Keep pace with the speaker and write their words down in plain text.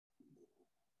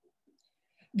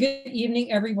Good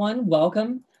evening, everyone.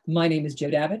 Welcome. My name is Joe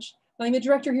Davidge. I'm a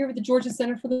director here at the Georgia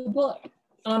Center for the Book.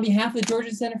 On behalf of the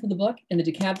Georgia Center for the Book and the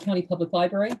DeKalb County Public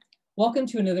Library, welcome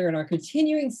to another in our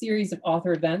continuing series of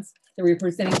author events that we're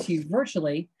presenting to you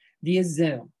virtually via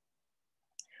Zoom.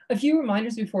 A few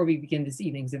reminders before we begin this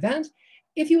evening's event.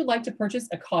 If you would like to purchase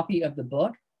a copy of the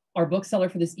book, our bookseller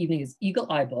for this evening is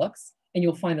Eagle Eye Books, and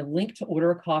you'll find a link to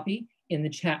order a copy in the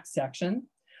chat section.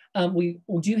 We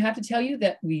do have to tell you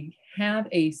that we have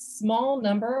a small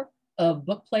number of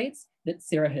book plates that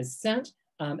Sara has sent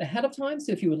ahead of time.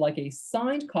 So if you would like a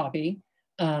signed copy,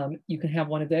 you can have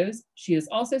one of those. She has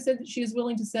also said that she is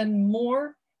willing to send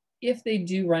more if they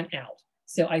do run out.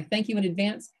 So I thank you in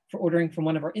advance for ordering from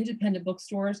one of our independent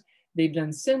bookstores. They've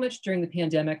done so much during the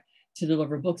pandemic to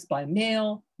deliver books by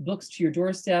mail, books to your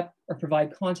doorstep, or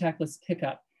provide contactless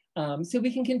pickup. So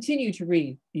we can continue to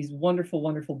read these wonderful,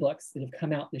 wonderful books that have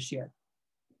come out this year.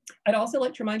 I'd also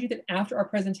like to remind you that after our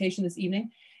presentation this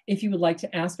evening, if you would like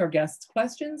to ask our guests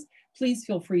questions, please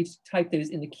feel free to type those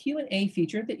in the Q&A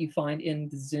feature that you find in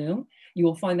the Zoom. You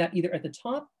will find that either at the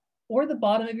top or the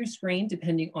bottom of your screen,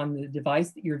 depending on the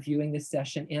device that you're viewing this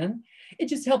session in. It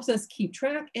just helps us keep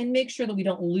track and make sure that we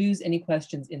don't lose any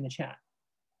questions in the chat.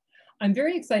 I'm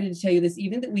very excited to tell you this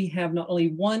evening that we have not only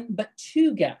one, but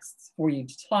two guests for you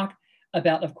to talk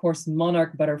about, of course,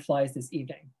 monarch butterflies this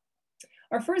evening.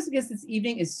 Our first guest this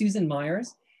evening is Susan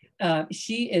Meyers.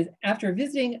 She is, after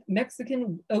visiting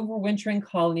Mexican overwintering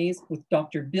colonies with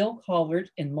Dr. Bill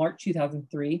Calvert in March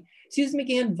 2003, Susan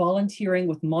began volunteering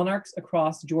with Monarchs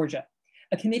across Georgia,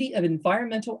 a committee of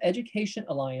Environmental Education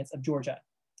Alliance of Georgia.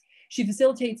 She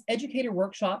facilitates educator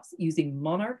workshops using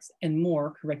Monarchs and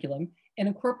More curriculum and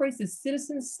incorporates the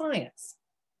citizen science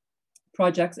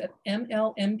projects at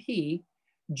MLMP,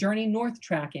 Journey North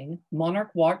Tracking,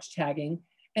 Monarch Watch Tagging,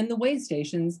 and the Way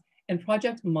Stations, and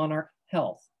Project Monarch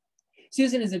Health.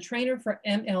 Susan is a trainer for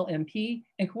MLMP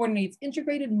and coordinates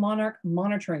Integrated Monarch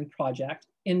Monitoring Project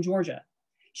in Georgia.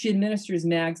 She administers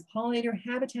MAG's pollinator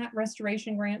habitat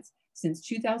restoration grants since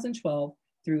 2012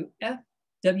 through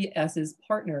FWS's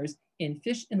Partners in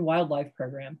Fish and Wildlife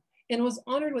Program, and was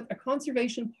honored with a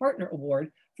Conservation Partner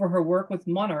Award for her work with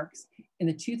monarchs in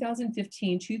the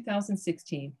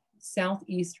 2015-2016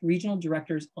 Southeast Regional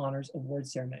Directors Honors Award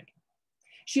Ceremony.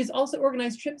 She has also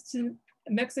organized trips to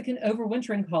Mexican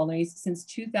overwintering colonies since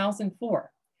 2004.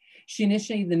 She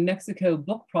initiated the Mexico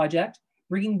Book Project,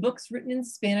 bringing books written in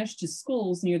Spanish to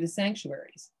schools near the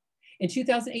sanctuaries. In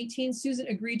 2018, Susan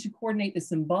agreed to coordinate the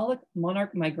Symbolic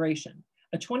Monarch Migration,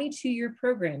 a 22-year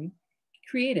program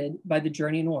created by the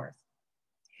Journey North.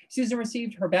 Susan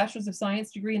received her Bachelor's of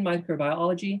Science degree in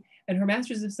microbiology and her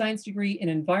Master's of Science degree in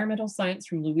environmental science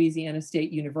from Louisiana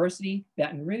State University,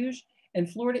 Baton Rouge, and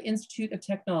Florida Institute of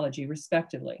Technology,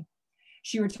 respectively.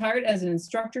 She retired as an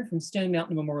instructor from Stone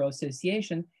Mountain Memorial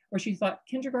Association, where she taught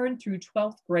kindergarten through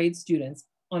 12th grade students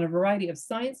on a variety of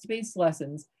science-based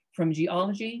lessons from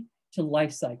geology to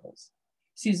life cycles.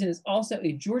 Susan is also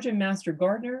a Georgia Master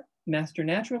Gardener, Master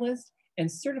Naturalist, and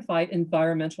Certified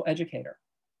Environmental Educator.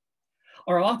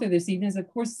 Our author this evening is, of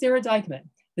course, Sara Dykman,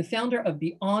 the founder of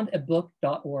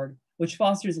beyondabook.org, which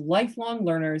fosters lifelong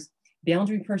learners,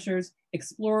 boundary pushers,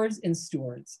 explorers, and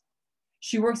stewards.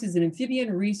 She works as an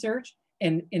amphibian research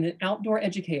and an outdoor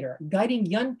educator, guiding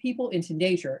young people into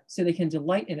nature so they can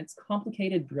delight in its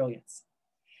complicated brilliance.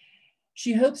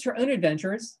 She hopes her own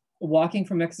adventures, walking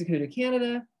from Mexico to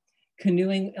Canada,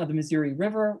 canoeing on the Missouri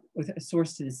River with a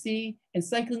source to the sea, and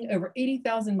cycling over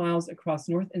 80,000 miles across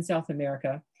North and South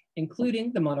America,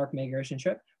 including the Monarch Migration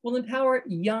trip, will empower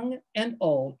young and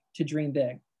old to dream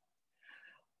big.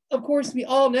 Of course, we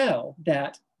all know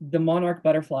that the monarch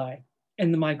butterfly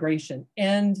and the migration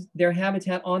and their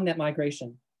habitat on that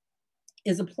migration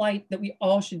is a plight that we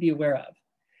all should be aware of.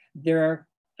 Their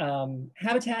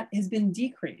habitat has been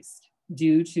decreased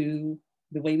due to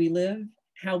the way we live,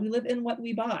 how we live, and what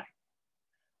we buy.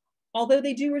 Although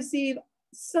they do receive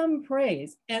some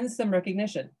praise and some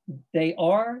recognition, they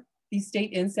are the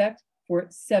state insect for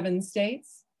 7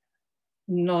 states,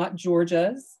 not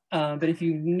Georgia's. But if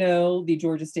you know the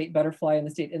Georgia state butterfly and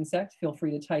the state insect, feel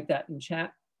free to type that in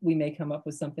chat. We may come up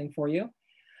with something for you.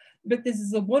 But this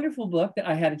is a wonderful book that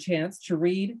I had a chance to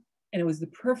read, and it was the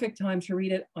perfect time to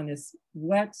read it on this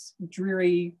wet,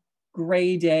 dreary,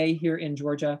 gray day here in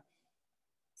Georgia.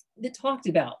 That talked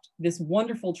about this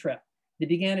wonderful trip that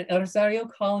began at El Rosario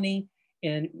Colony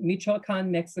in Michoacan,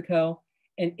 Mexico,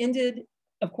 and ended,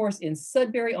 of course, in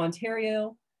Sudbury,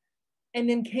 Ontario, and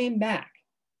then came back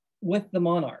with the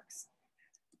monarchs,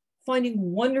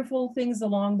 finding wonderful things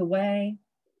along the way.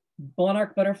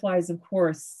 Monarch butterflies, of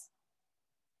course,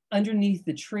 underneath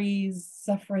the trees,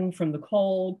 suffering from the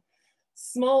cold,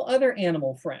 small other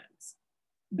animal friends.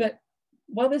 But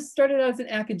while this started out as an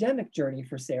academic journey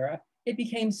for Sara, it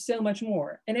became so much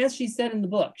more. And as she said in the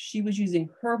book, she was using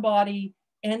her body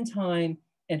and time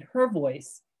and her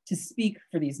voice to speak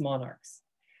for these monarchs.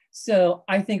 So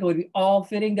I think it would be all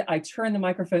fitting that I turn the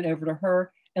microphone over to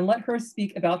her and let her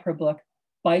speak about her book,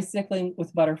 Bicycling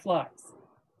with Butterflies.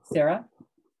 Sara?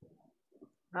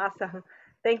 Awesome.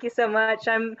 Thank you so much.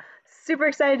 I'm super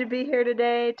excited to be here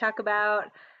today, talk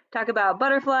about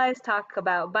butterflies, talk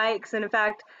about bikes. And in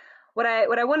fact, what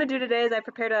I want to do today is I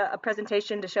prepared a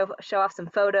presentation to show off some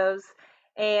photos,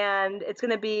 and it's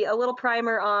going to be a little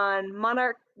primer on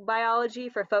monarch biology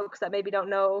for folks that maybe don't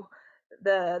know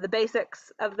the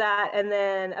basics of that, and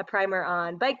then a primer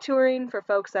on bike touring for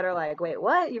folks that are like, wait,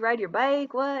 what? You ride your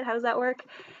bike? What? How does that work?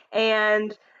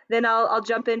 And then I'll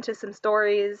jump into some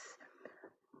stories.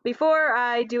 Before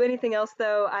I do anything else,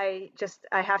 though, I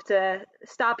have to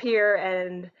stop here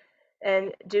and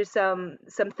do some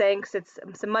thanks. It's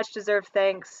some much deserved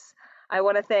thanks. I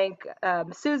want to thank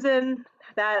Susan.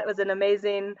 That was an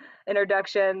amazing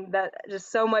introduction. That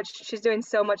just so much. She's doing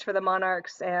so much for the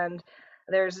Monarchs, and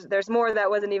there's more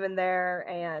that wasn't even there.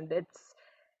 And it's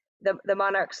the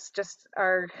Monarchs just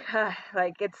are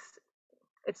like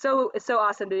it's so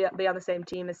awesome to be on the same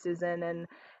team as Susan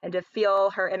and to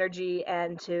feel her energy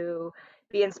and to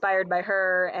be inspired by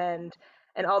her and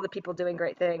all the people doing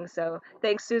great things. So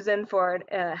thanks, Susan, for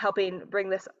helping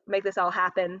make this all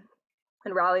happen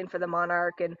and rallying for the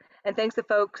Monarch, and thanks to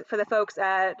the folks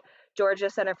at Georgia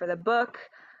Center for the Book.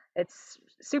 It's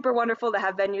super wonderful to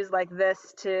have venues like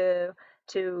this to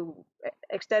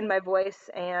extend my voice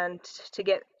and to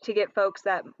get folks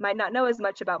that might not know as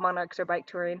much about monarchs or bike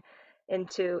touring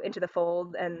into the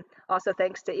fold. And also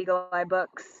thanks to Eagle Eye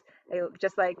Books.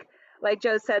 Just like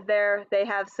Joe said there, they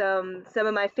have some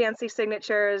of my fancy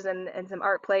signatures and some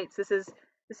art plates. This is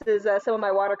some of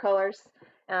my watercolors.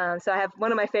 So I have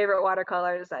one of my favorite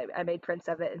watercolors. I made prints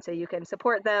of it, and so you can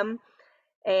support them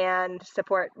and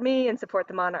support me and support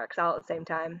the Monarchs all at the same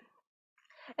time.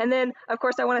 And then, of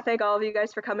course, I want to thank all of you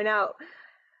guys for coming out.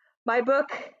 My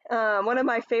book, one of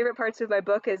my favorite parts of my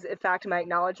book is, in fact, my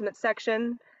acknowledgement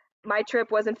section. My trip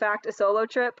was, in fact, a solo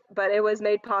trip, but it was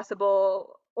made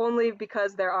possible only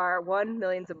because there are, 1,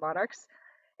 millions of monarchs,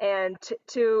 and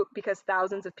 2, because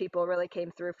thousands of people really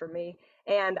came through for me.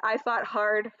 And I fought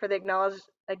hard for the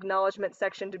acknowledgement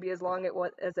section to be as long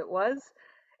as it was.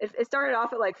 It started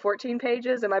off at like 14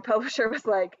 pages, and my publisher was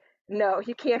like, no,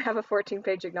 you can't have a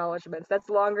 14-page acknowledgments. That's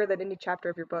longer than any chapter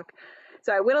of your book.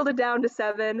 So I whittled it down to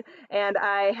 7, and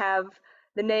I have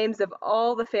the names of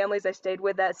all the families I stayed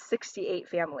with. That's 68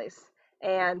 families.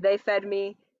 And they fed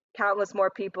me. Countless more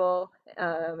people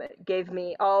gave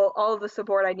me all of the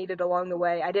support I needed along the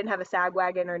way. I didn't have a SAG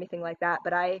wagon or anything like that,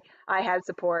 but I had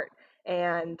support,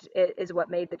 and it is what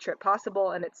made the trip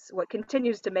possible, and it's what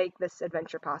continues to make this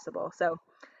adventure possible. So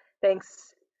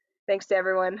thanks to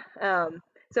everyone.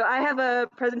 So I have a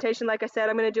presentation, like I said.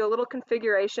 I'm going to do a little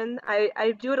configuration.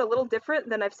 I do it a little different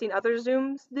than I've seen other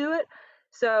Zooms do it.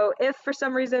 So if for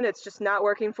some reason it's just not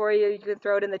working for you, you can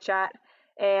throw it in the chat,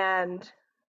 and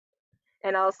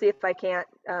I'll see if I can't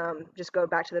just go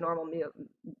back to the normal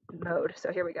mode.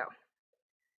 So here we go.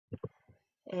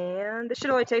 And this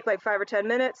should only take like 5 or 10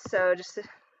 minutes, so just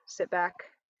sit back.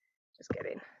 Just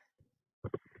kidding.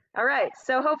 All right,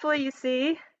 so hopefully you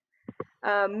see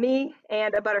me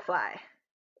and a butterfly.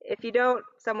 If you don't,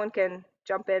 someone can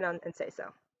jump in and say so.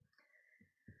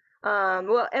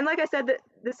 Well, and like I said,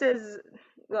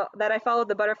 that I followed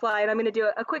the butterfly, and I'm going to do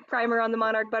a quick primer on the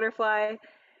monarch butterfly.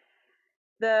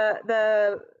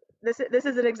 This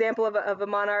is an example of a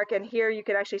monarch, and here you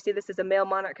can actually see this is a male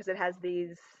monarch because it has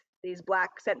these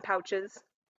black scent pouches,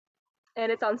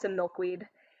 and it's on some milkweed.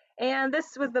 And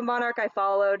this was the monarch I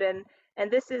followed, and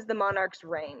this is the monarch's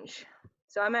range.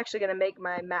 So I'm actually going to make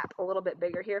my map a little bit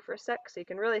bigger here for a sec so you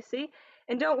can really see.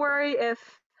 And don't worry if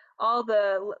all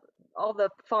the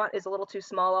font is a little too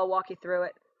small. I'll walk you through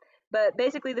it. But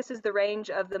basically this is the range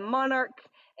of the monarch,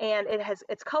 and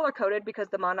it's color coded because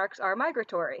the monarchs are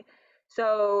migratory.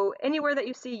 So anywhere that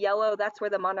you see yellow, that's where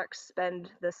the monarchs spend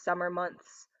the summer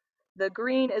months. The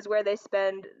green is where they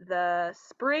spend the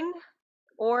spring.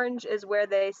 Orange is where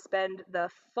they spend the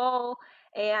fall,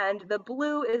 and the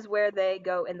blue is where they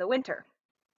go in the winter.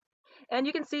 And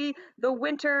you can see the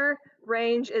winter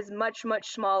range is much,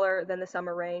 much smaller than the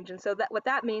summer range. And so what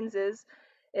that means is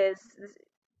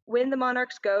when the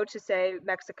monarchs go to, say,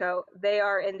 Mexico, they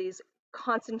are in these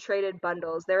concentrated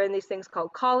bundles. They're in these things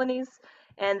called colonies,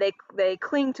 and they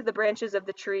cling to the branches of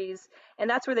the trees, and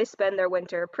that's where they spend their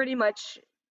winter, pretty much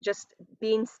just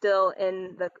being still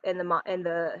in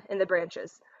the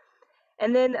branches.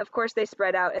 And then, of course, they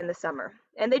spread out in the summer.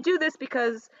 And they do this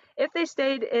because if they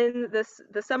stayed in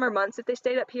the summer months, if they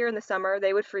stayed up here in the summer,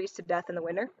 they would freeze to death in the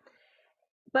winter.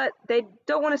 But they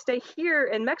don't want to stay here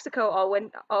in Mexico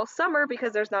all summer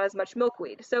because there's not as much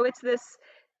milkweed. So it's this,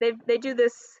 they do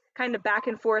this kind of back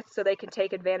and forth so they can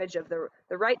take advantage of the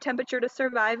right temperature to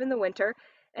survive in the winter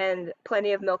and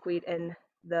plenty of milkweed in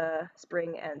the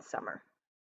spring and summer.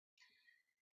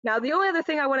 Now, the only other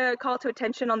thing I want to call to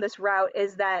attention on this route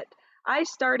is that I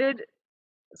started,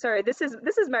 sorry, this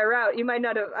is my route. You might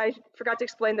not have, I forgot to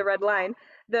explain the red line.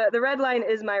 The red line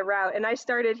is my route, and I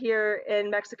started here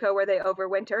in Mexico where they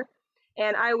overwinter,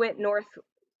 and I went north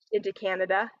into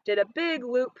Canada, did a big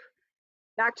loop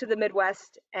back to the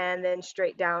Midwest, and then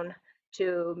straight down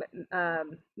to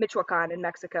Michoacan in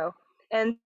Mexico.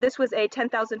 And this was a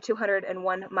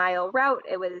 10,201 mile route.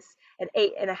 It was an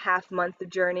 8.5-month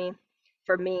journey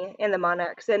for me and the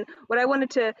Monarchs. And what I wanted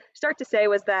to start to say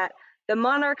was that the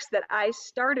Monarchs that I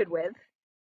started with,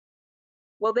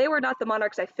 well, they were not the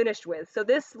Monarchs I finished with. So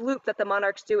this loop that the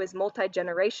Monarchs do is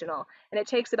multi-generational, and it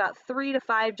takes about 3 to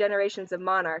 5 generations of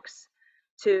Monarchs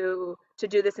to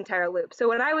do this entire loop. So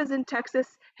when I was in Texas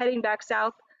heading back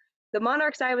south, the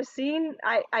Monarchs I was seeing,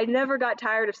 I never got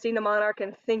tired of seeing a Monarch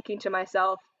and thinking to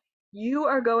myself, you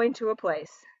are going to a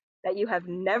place that you have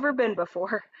never been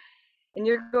before, and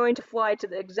you're going to fly to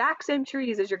the exact same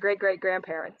trees as your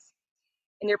great-great-grandparents.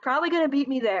 And you're probably going to beat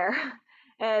me there.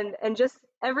 And just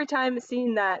every time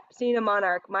seeing a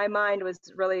Monarch, my mind was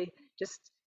really just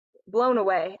blown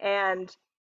away. And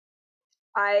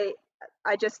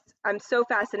I'm so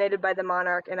fascinated by the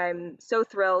Monarch, and I'm so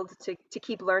thrilled to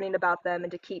keep learning about them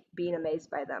and to keep being amazed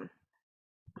by them.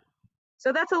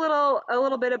 So that's a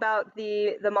little bit about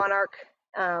the Monarch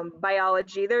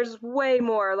biology. There's way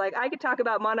more. Like, I could talk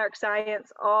about Monarch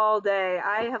science all day.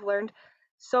 I have learned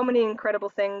so many incredible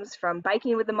things from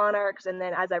biking with the Monarchs, and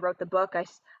then as I wrote the book,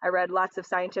 I read lots of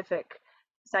scientific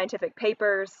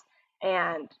papers.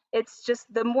 And it's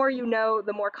just, the more you know,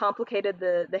 the more complicated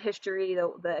the history,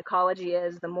 the ecology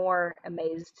is, the more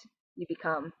amazed you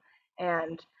become.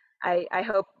 And I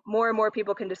hope more and more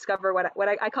people can discover what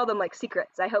I call them, like,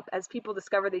 secrets. I hope as people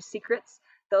discover these secrets,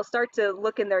 they'll start to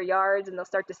look in their yards and they'll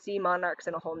start to see Monarchs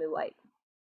in a whole new light.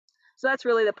 So that's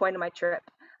really the point of my trip.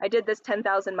 I did this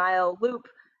 10,000-mile loop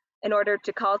in order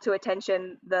to call to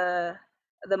attention the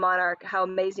Monarch, how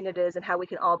amazing it is, and how we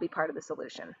can all be part of the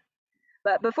solution.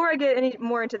 But before I get any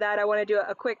more into that, I want to do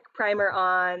a quick primer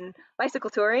on bicycle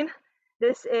touring.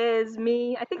 This is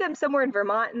me. I think I'm somewhere in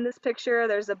Vermont in this picture.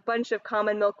 There's a bunch of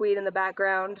common milkweed in the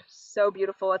background. So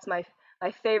beautiful. It's my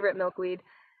favorite milkweed.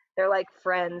 They're like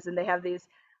friends, and they have these,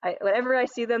 whenever I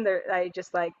see them,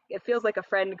 it feels like a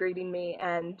friend greeting me,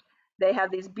 and they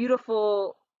have these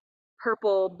beautiful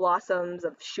purple blossoms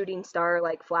of shooting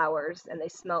star-like flowers, and they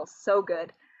smell so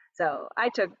good. So I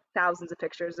took thousands of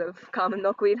pictures of common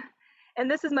milkweed. And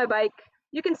this is my bike.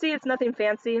 You can see it's nothing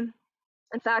fancy.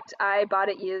 In fact, I bought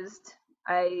it used.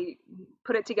 I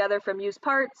put it together from used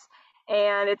parts,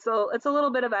 and it's a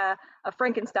little bit of a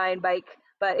Frankenstein bike,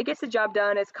 but it gets the job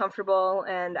done. It's comfortable,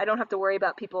 and I don't have to worry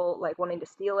about people like wanting to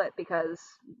steal it because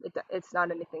it's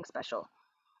not anything special.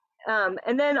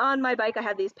 And then on my bike, I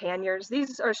have these panniers.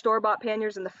 These are store-bought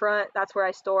panniers in the front. That's where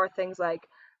I store things like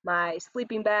my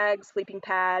sleeping bag, sleeping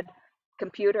pad,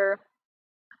 computer,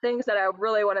 things that I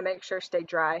really want to make sure stay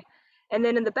dry. And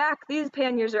then in the back, these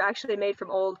panniers are actually made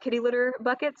from old kitty litter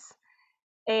buckets.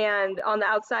 And on the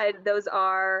outside, those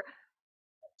are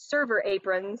server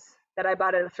aprons that I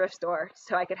bought at a thrift store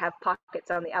so I could have pockets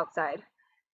on the outside.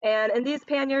 And in these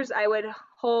panniers, I would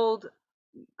hold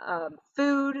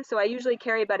food. So I usually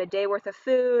carry about a day worth of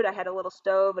food. I had a little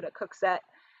stove and a cook set,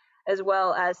 as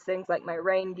well as things like my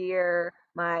rain gear,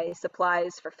 my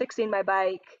supplies for fixing my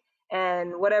bike,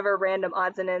 and whatever random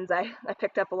odds and ends I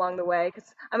picked up along the way,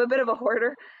 because I'm a bit of a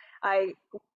hoarder. I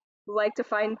like to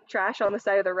find trash on the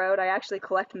side of the road. I actually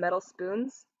collect metal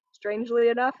spoons, strangely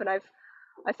enough, and I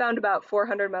found about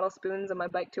 400 metal spoons on my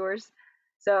bike tours.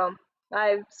 So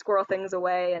I squirrel things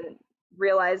away and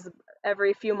realize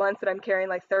every few months that I'm carrying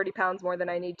like 30 pounds more than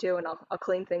I need to, and I'll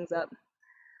clean things up.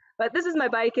 But this is my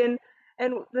bike, and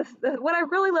what I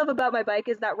really love about my bike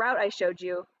is that route I showed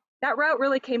you. That route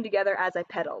really came together as I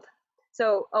pedaled.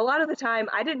 So a lot of the time,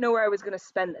 I didn't know where I was going to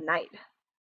spend the night.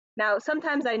 Now,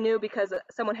 sometimes I knew because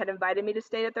someone had invited me to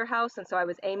stay at their house, and so I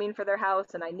was aiming for their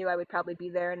house, and I knew I would probably be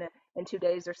there in 2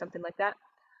 days or something like that.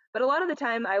 But a lot of the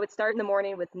time, I would start in the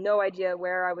morning with no idea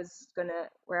where I was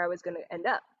gonna end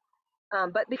up.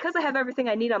 But because I have everything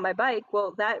I need on my bike,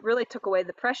 well, that really took away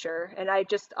the pressure, and I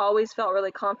just always felt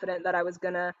really confident that I was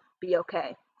gonna be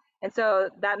okay. And so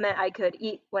that meant I could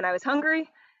eat when I was hungry,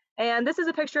 And this is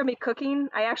a picture of me cooking.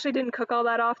 I actually didn't cook all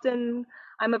that often.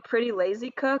 I'm a pretty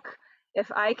lazy cook.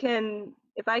 If I can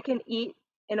eat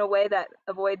in a way that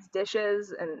avoids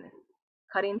dishes and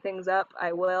cutting things up,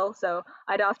 I will. So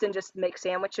I'd often just make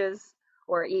sandwiches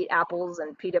or eat apples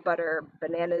and peanut butter,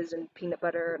 bananas and peanut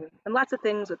butter, and lots of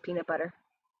things with peanut butter.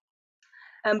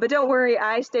 But don't worry,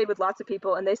 I stayed with lots of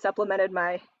people and they supplemented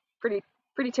my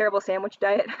pretty terrible sandwich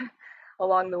diet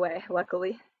along the way,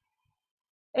 luckily.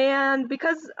 And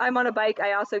because I'm on a bike,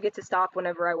 I also get to stop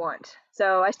whenever I want.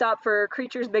 So I stop for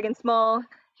creatures big and small.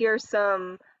 Here's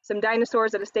some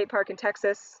dinosaurs at a state park in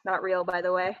Texas, not real by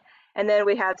the way. And then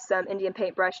we have some Indian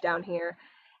paintbrush down here.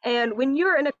 And when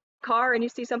you're in a car and you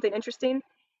see something interesting,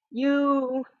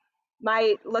 you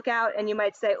might look out and you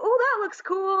might say, "Oh, that looks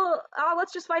cool. Oh,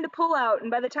 let's just find a pullout."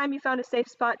 And by the time you found a safe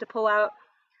spot to pull out,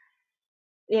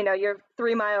 you're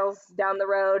 3 miles down the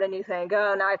road and you think,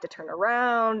 "Oh, now I have to turn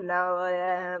around.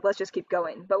 No, let's just keep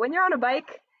going." But when you're on a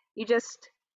bike, you just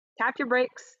tap your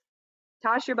brakes,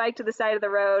 toss your bike to the side of the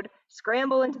road,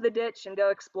 scramble into the ditch and go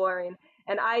exploring.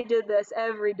 And I did this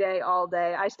every day, all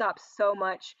day. I stopped so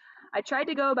much. I tried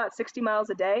to go about 60 miles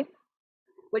a day,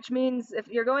 which means if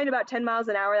you're going about 10 miles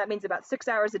an hour, that means about 6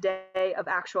 hours a day of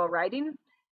actual riding.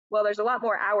 Well, there's a lot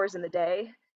more hours in the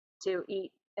day to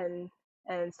eat and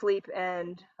sleep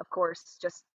and of course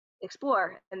just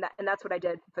explore, and that's what I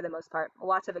did for the most part.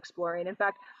 Lots of exploring. In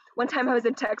fact, one time I was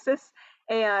in Texas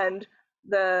and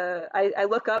I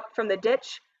look up from the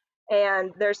ditch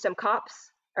and there's some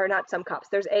cops, or not some cops,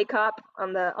 there's a cop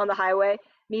on the highway,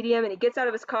 medium, and he gets out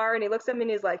of his car and he looks at me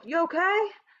and he's like, "You okay?"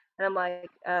 And I'm like,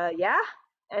 yeah.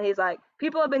 And he's like,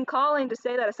 "People have been calling to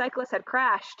say that a cyclist had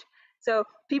crashed." So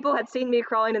people had seen me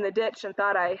crawling in the ditch and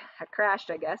thought I had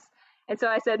crashed, I guess. And so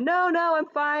I said, "No, no, I'm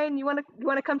fine. You want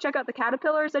to come check out the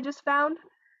caterpillars I just found?"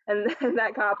 And then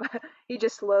that cop, he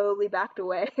just slowly backed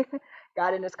away,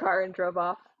 got in his car and drove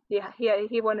off. Yeah,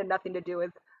 he wanted nothing to do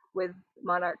with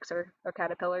monarchs or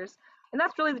caterpillars. And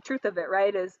that's really the truth of it,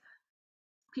 right? Is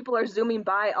people are zooming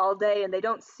by all day and they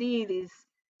don't see these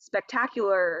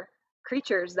spectacular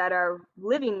creatures that are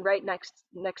living right next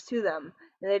to them,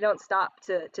 and they don't stop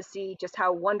to see just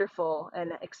how wonderful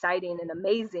and exciting and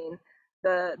amazing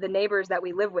the neighbors that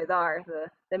we live with are,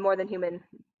 the more than human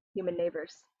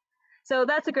neighbors. So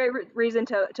that's a great reason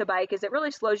to bike, is it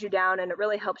really slows you down and it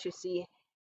really helps you see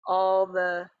all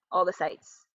the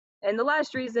sights. And the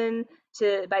last reason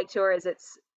to bike tour is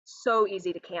it's so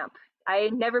easy to camp. I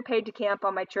never paid to camp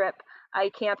on my trip. I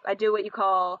do what you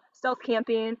call stealth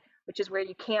camping, which is where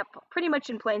you camp pretty much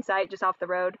in plain sight, just off the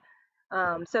road.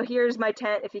 So here's my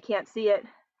tent if you can't see it,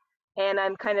 and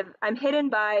I'm hidden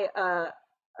by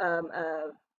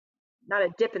not a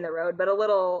dip in the road, but a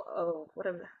little,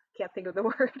 can't think of the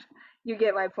word. You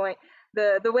get my point.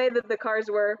 The way that the cars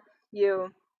were,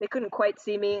 they couldn't quite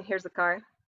see me. Here's the car.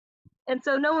 And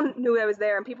so no one knew I was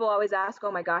there, and people always ask,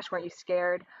 "Oh my gosh, weren't you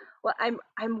scared?" Well,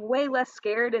 I'm way less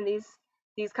scared in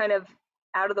these kind of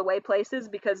out of the way places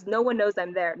because no one knows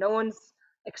I'm there. No one's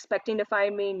expecting to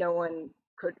find me. No one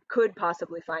could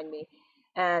possibly find me.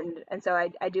 And so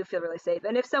I do feel really safe.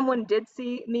 And if someone did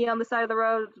see me on the side of the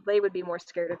road, they would be more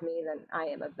scared of me than I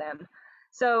am of them.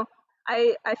 So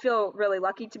I feel really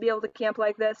lucky to be able to camp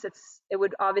like this. It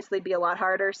would obviously be a lot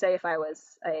harder, say if I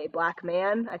was a black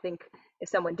man. I think if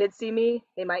someone did see me,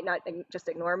 they might not just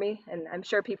ignore me. And I'm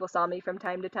sure people saw me from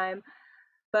time to time.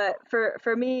 But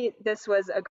for me, this was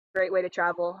a great way to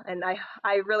travel. And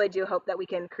I really do hope that we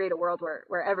can create a world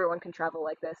where everyone can travel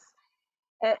like this.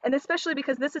 And especially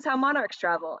because this is how monarchs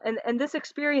travel. And this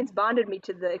experience bonded me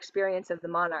to the experience of the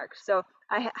monarch. So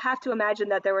I have to imagine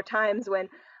that there were times when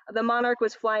the monarch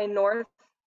was flying north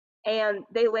and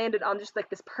they landed on just like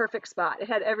this perfect spot. It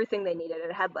had everything they needed.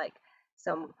 It had like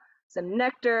some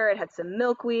nectar, it had some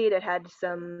milkweed, it had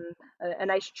a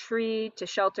nice tree to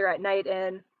shelter at night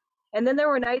in. And then there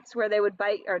were nights where they would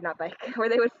bike, or not bike, where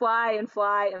they would fly and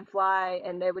fly and fly,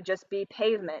 and there would just be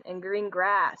pavement and green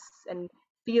grass and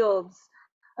fields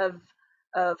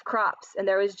of crops, and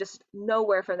there was just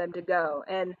nowhere for them to go.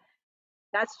 And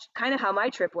that's kind of how my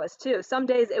trip was too. Some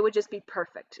days it would just be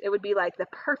perfect. It would be like the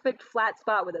perfect flat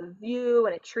spot with a view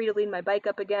and a tree to lean my bike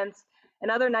up against.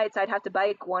 And other nights I'd have to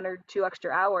bike 1 or 2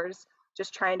 extra hours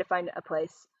just trying to find a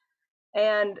place.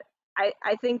 And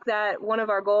I think that one of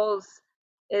our goals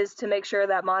is to make sure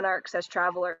that monarchs as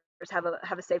travelers have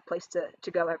a safe place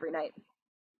to go every night.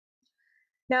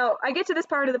 Now, I get to this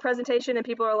part of the presentation and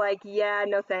people are like, "Yeah,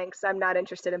 no thanks, I'm not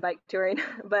interested in bike touring."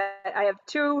 But I have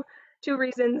two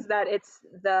reasons that it's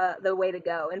the way to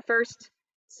go. And first,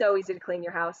 so easy to clean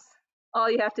your house. All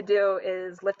you have to do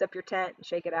is lift up your tent and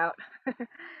shake it out.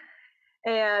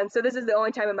 And so this is the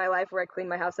only time in my life where I clean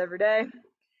my house every day.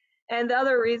 And the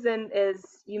other reason is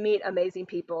you meet amazing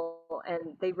people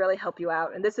and they really help you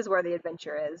out. And this is where the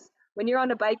adventure is. When you're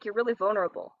on a bike, you're really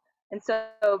vulnerable. And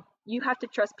so you have to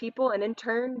trust people. And in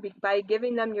turn, by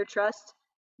giving them your trust,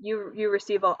 you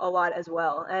receive a lot as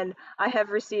well. And I have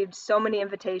received so many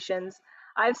invitations.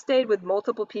 I've stayed with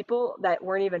multiple people that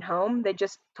weren't even home. They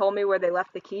just told me where they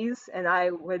left the keys, and I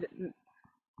would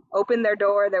open their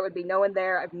door. There would be no one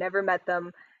there. I've never met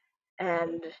them.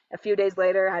 And a few days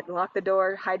later, I'd lock the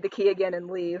door, hide the key again, and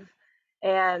leave.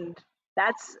 And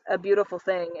that's a beautiful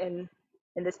thing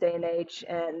in this day and age.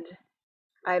 And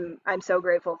I'm so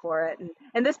grateful for it.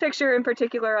 And this picture in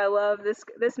particular, I love.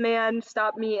 This man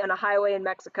stopped me on a highway in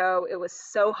Mexico. It was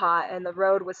so hot and the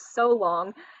road was so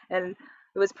long and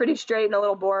it was pretty straight and a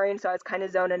little boring, so I was kind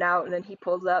of zoning out. And then he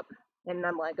pulls up and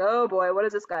I'm like, oh boy, what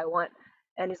does this guy want?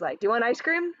 And he's like, do you want ice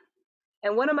cream?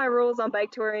 And one of my rules on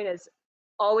bike touring is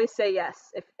always say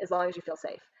yes, as long as you feel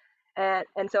safe.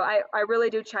 And so I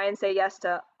really do try and say yes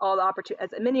to all the as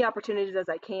many opportunities as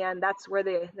I can. That's where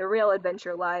the real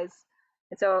adventure lies.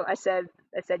 And so I said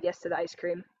yes to the ice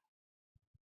cream.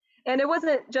 And it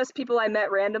wasn't just people I met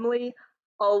randomly.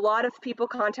 A lot of people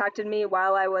contacted me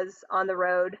while I was on the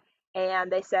road,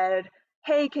 and they said,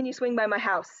 hey, can you swing by my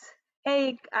house?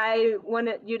 Hey, I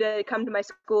wanted you to come to my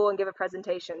school and give a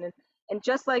presentation. And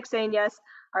just like saying yes,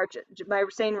 or my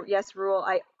saying yes rule,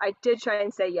 I did try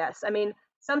and say yes. I mean,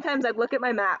 sometimes I'd look at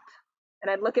my map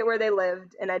and I'd look at where they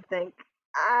lived and I'd think,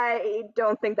 I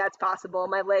don't think that's possible.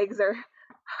 My legs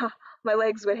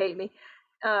would hate me.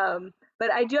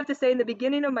 But I do have to say, in the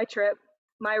beginning of my trip,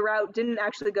 my route didn't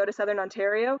actually go to Southern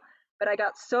Ontario, but I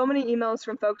got so many emails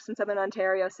from folks in Southern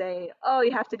Ontario saying, oh,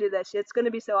 you have to do this. It's going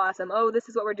to be so awesome. Oh, this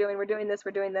is what we're doing. We're doing this.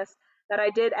 We're doing this. That I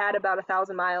did add about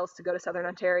 1,000 miles to go to Southern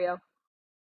Ontario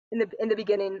in the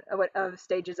beginning of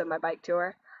stages of my bike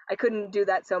tour. I couldn't do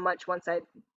that so much once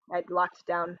I'd locked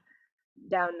down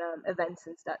events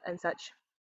and such.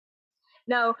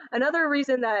 Now, another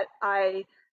reason that I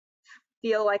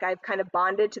feel like I've kind of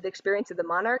bonded to the experience of the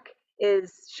Monarch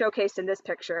is showcased in this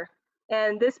picture.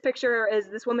 And this picture is,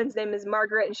 this woman's name is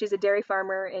Margaret, and she's a dairy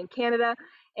farmer in Canada.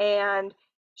 And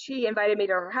she invited me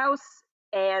to her house.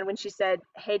 And when she said,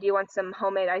 hey, do you want some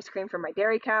homemade ice cream for my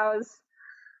dairy cows?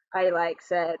 I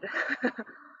said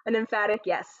an emphatic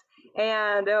yes.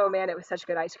 And oh man, it was such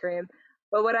good ice cream.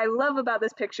 But what I love about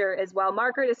this picture is while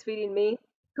Margaret is feeding me,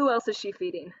 who else is she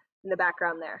feeding in the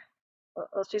background there?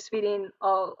 Well, she's feeding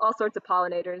all sorts of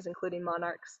pollinators, including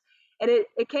monarchs. And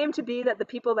it came to be that the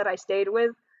people that I stayed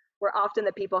with were often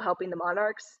the people helping the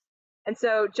monarchs. And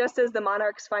so just as the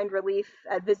monarchs find relief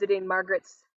at visiting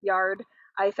Margaret's yard,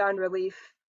 I found relief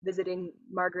visiting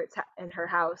Margaret's in her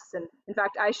house. And in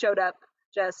fact, I showed up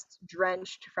just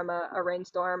drenched from a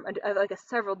rainstorm, like a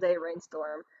several-day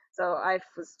rainstorm. So I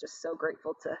was just so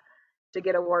grateful to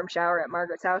get a warm shower at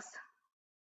Margaret's house.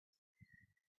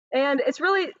 And it's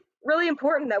really, really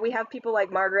important that we have people like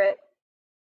Margaret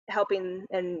helping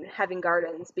and having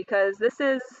gardens, because this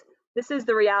is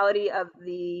the reality of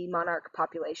the monarch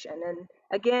population. And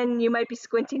again, you might be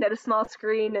squinting at a small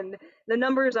screen and the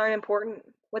numbers aren't important.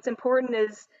 What's important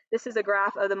is this is a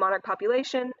graph of the monarch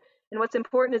population. And what's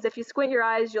important is if you squint your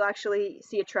eyes, you'll actually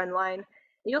see a trend line.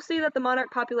 You'll see that the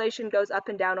monarch population goes up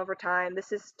and down over time.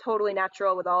 This is totally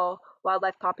natural with all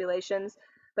wildlife populations.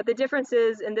 But the difference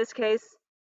is, in this case,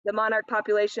 the monarch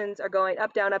populations are going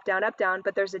up, down, up, down, up, down,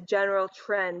 but there's a general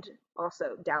trend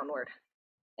also downward.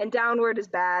 And downward is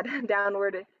bad.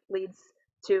 Downward leads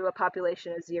to a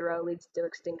population of 0, leads to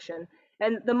extinction.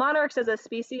 And the monarchs as a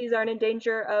species aren't in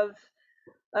danger of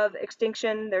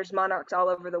extinction. There's monarchs all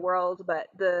over the world, but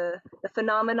the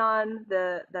phenomenon,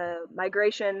 the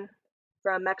migration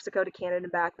from Mexico to Canada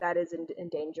and back, that is in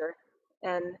danger.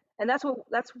 And that's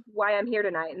why I'm here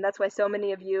tonight, and that's why so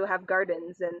many of you have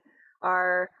gardens and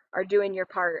are doing your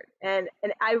part. And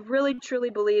I really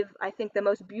truly believe, I think the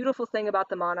most beautiful thing about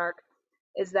the monarch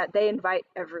is that they invite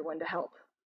everyone to help.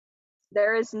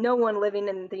 There is no one living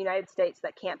in the United States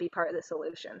that can't be part of the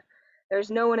solution. There's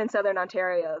no one in Southern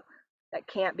Ontario that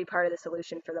can't be part of the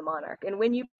solution for the monarch. And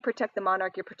when you protect the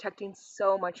monarch, you're protecting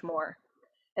so much more.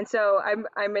 And so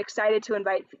I'm excited to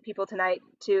invite people tonight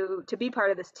to be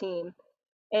part of this team.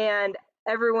 And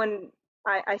everyone,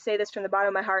 I say this from the bottom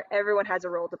of my heart, everyone has a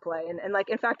role to play. And like,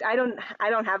 in fact, I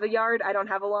don't have a yard, I don't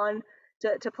have a lawn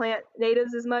to plant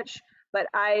natives as much, but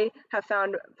I have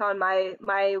found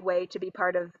my way to be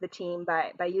part of the team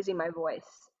by using my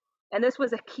voice. And this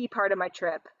was a key part of my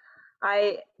trip.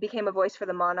 I became a voice for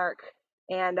the monarch,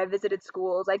 and I visited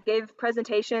schools. I gave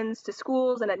presentations to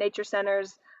schools and at nature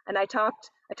centers, and I talked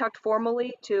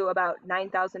formally to about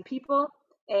 9,000 people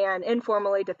and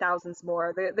informally to thousands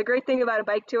more. The great thing about a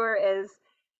bike tour is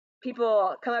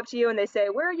people come up to you and they say,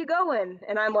 "Where are you going?"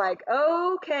 And I'm like,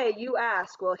 "Okay, you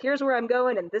ask. Well, here's where I'm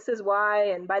going, and this is why."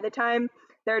 And by the time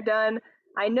they're done,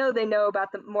 I know they know about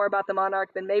more about the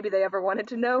monarch than maybe they ever wanted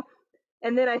to know.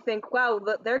 And then I think, wow,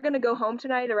 they're going to go home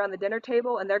tonight around the dinner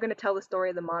table and they're going to tell the story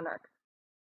of the monarch.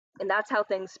 And that's how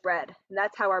things spread. And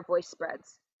that's how our voice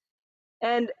spreads.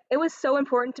 And it was so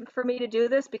important for me to do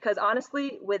this because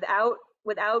honestly, without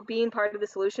being part of the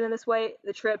solution in this way,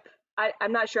 the trip,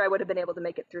 I'm not sure I would have been able to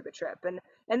make it through the trip.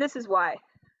 And this is why.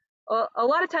 A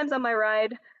lot of times on my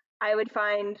ride, I would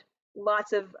find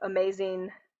lots of amazing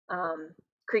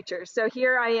creatures. So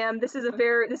here I am. This is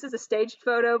a staged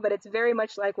photo, but it's very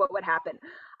much like what would happen.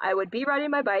 I would be riding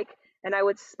my bike and I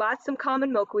would spot some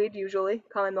common milkweed. Usually,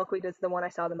 common milkweed is the one I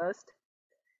saw the most,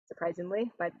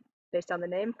 surprisingly, but based on the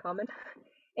name, common.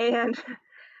 And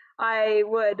I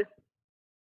would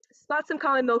spot some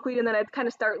common milkweed, and then I'd kind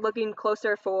of start looking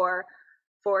closer for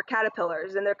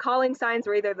caterpillars. And their calling signs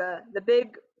were either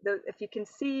if you can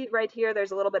see right here, there's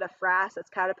a little bit of frass,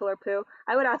 that's caterpillar poo.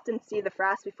 I would often see the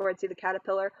frass before I'd see the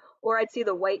caterpillar, or I'd see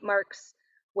the white marks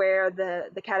where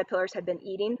the caterpillars had been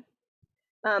eating.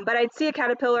 But I'd see a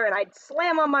caterpillar and I'd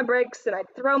slam on my brakes and I'd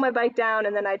throw my bike down,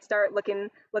 and then I'd start looking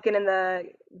in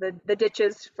the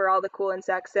ditches for all the cool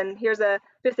insects. And here's a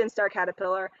 5th instar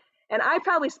caterpillar. And I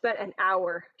probably spent an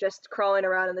hour just crawling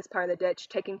around in this part of the ditch,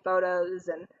 taking photos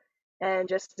and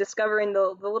just discovering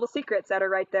the little secrets that are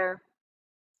right there.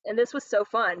 And this was so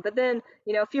fun. But then,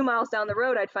 a few miles down the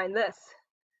road, I'd find this.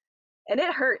 And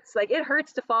it hurts. Like, it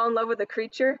hurts to fall in love with a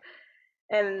creature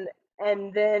and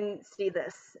then see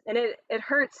this. And it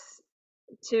hurts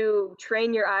to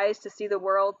train your eyes to see the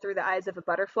world through the eyes of a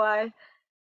butterfly,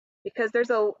 because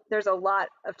there's a lot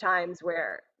of times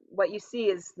where what you see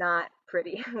is not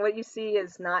pretty. What you see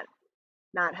is not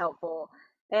helpful.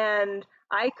 And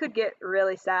I could get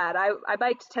really sad. I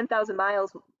biked 10,000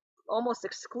 miles almost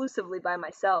exclusively by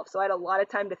myself, so I had a lot of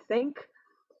time to think.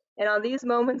 And on these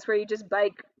moments where you just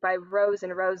bike by rows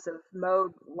and rows of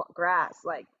mowed grass,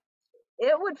 like,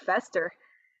 it would fester.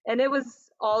 And it was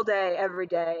all day, every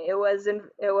day. It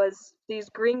was these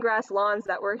green grass lawns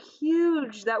that were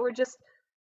huge, that were just,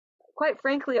 quite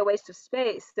frankly, a waste of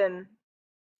space. And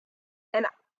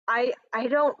I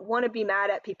don't want to be mad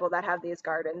at people that have these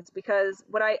gardens, because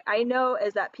what I know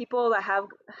is that people that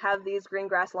have these green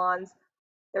grass lawns,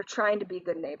 they're trying to be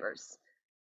good neighbors.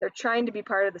 They're trying to be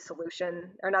part of the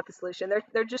solution, or not the solution.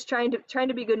 They're just trying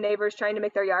to be good neighbors, trying to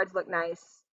make their yards look nice.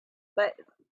 But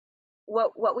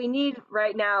what we need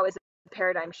right now is a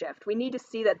paradigm shift. We need to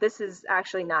see that this is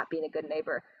actually not being a good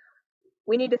neighbor.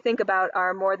 We need to think about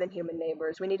our more than human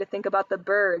neighbors. We need to think about the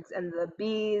birds and the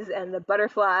bees and the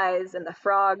butterflies and the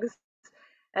frogs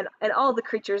and all the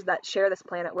creatures that share this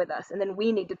planet with us. And then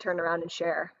we need to turn around and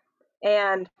share.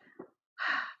 And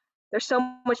there's so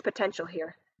much potential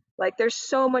here. Like, there's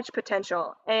so much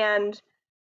potential. And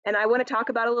I want to talk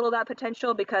about a little of that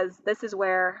potential, because this is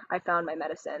where I found my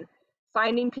medicine.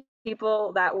 Finding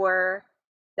people that were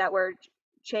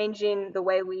changing the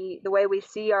way we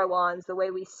see our lawns, the way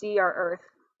we see our earth,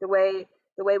 the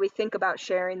way we think about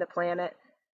sharing the planet.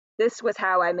 This was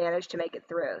how I managed to make it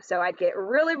through. So I'd get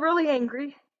really, really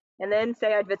angry, and then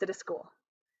say I'd visit a school.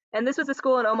 And this was a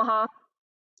school in Omaha.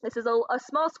 This is a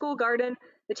small school garden.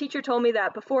 The teacher told me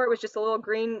that before it was just a little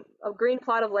green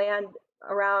plot of land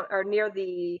around or near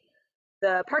the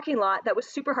parking lot that was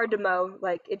super hard to mow.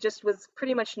 Like, it just was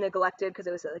pretty much neglected because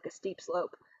it was like a steep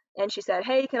slope. And she said,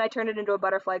 "Hey, can I turn it into a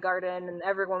butterfly garden?" And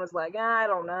everyone was like, "I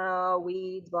don't know,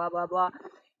 weeds, blah, blah, blah."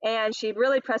 And she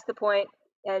really pressed the point,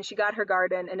 and she got her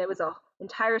garden, and it was an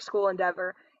entire school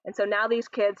endeavor. And so now these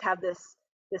kids have this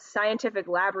scientific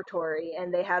laboratory,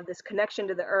 and they have this connection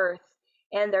to the earth,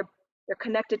 and they're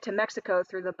connected to Mexico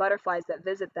through the butterflies that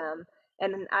visit them.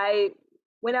 And I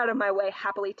went out of my way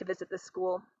happily to visit this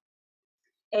school.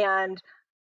 And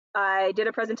I did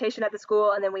a presentation at the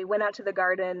school, and then we went out to the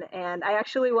garden. And I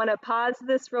actually want to pause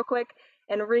this real quick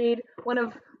and read one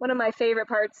of my favorite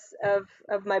parts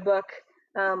of my book,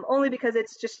 only because it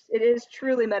is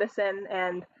truly medicine,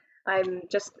 and I'm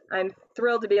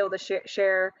thrilled to be able to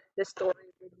share this story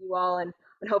with you all, and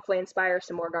hopefully inspire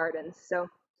some more gardens. So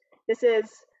this is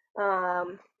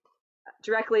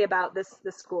directly about this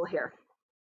school here.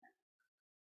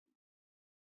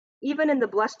 Even in the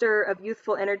bluster of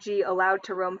youthful energy allowed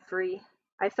to roam free,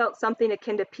 I felt something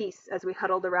akin to peace as we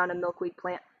huddled around a milkweed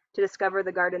plant to discover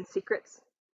the garden's secrets.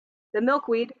 The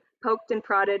milkweed, poked and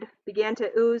prodded, began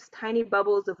to ooze tiny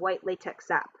bubbles of white latex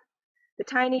sap. The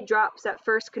tiny drops at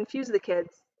first confused the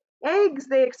kids. "Eggs!"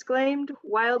 they exclaimed,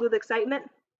 wild with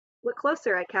excitement. "Look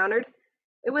closer," I countered.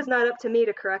 It was not up to me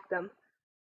to correct them.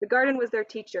 The garden was their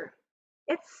teacher.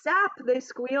 It's sap, they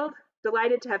squealed,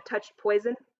 delighted to have touched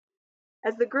poison.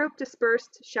 As the group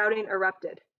dispersed, shouting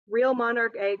erupted. Real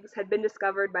monarch eggs had been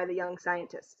discovered by the young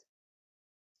scientist.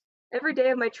 Every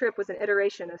day of my trip was an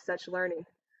iteration of such learning.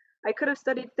 I could have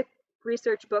studied thick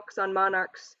research books on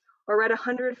monarchs or read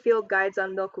 100 field guides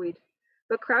on milkweed,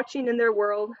 but crouching in their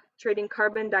world, trading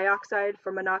carbon dioxide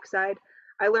for monoxide,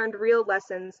 I learned real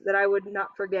lessons that I would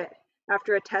not forget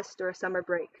after a test or a summer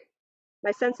break.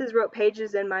 My senses wrote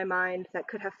pages in my mind that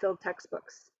could have filled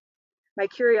textbooks. My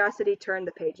curiosity turned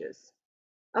the pages.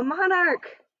 A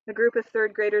monarch! A group of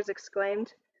third graders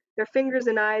exclaimed, their fingers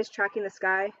and eyes tracking the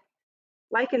sky.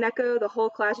 Like an echo, the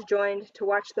whole class joined to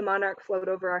watch the monarch float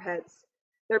over our heads.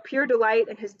 Their pure delight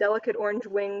and his delicate orange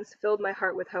wings filled my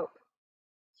heart with hope.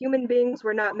 Human beings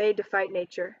were not made to fight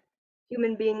nature.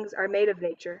 Human beings are made of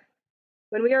nature.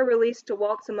 When we are released to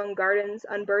waltz among gardens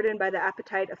unburdened by the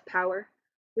appetite of power,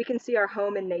 we can see our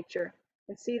home in nature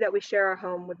and see that we share our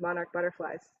home with monarch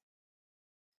butterflies.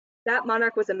 That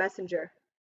monarch was a messenger.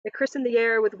 It christened the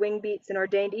air with wing beats and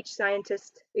ordained each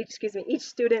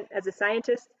student as a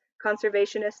scientist,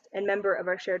 conservationist, and member of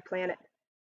our shared planet.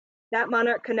 That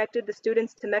monarch connected the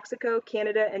students to Mexico,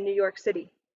 Canada, and New York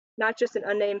City, not just an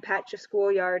unnamed patch of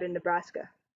schoolyard in Nebraska.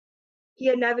 He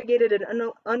had navigated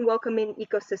an unwelcoming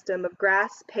ecosystem of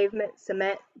grass, pavement,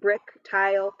 cement, brick,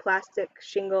 tile, plastic,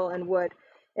 shingle, and wood,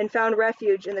 and found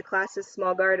refuge in the class's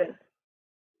small garden.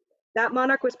 That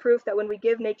monarch was proof that when we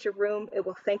give nature room, it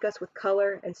will thank us with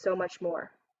color and so much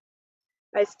more.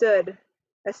 I stood,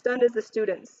 as stunned as the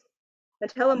students.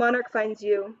 Until a monarch finds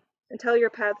you, until your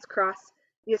paths cross,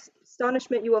 the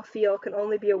astonishment you will feel can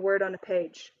only be a word on a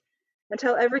page.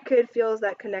 Until every kid feels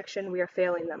that connection, we are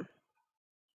failing them.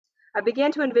 I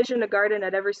began to envision a garden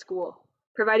at every school,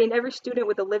 providing every student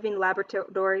with a living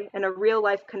laboratory and a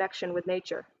real-life connection with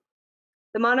nature.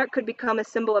 The monarch could become a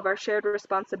symbol of our shared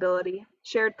responsibility,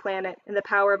 shared planet, and the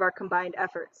power of our combined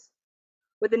efforts.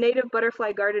 With a native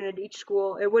butterfly garden at each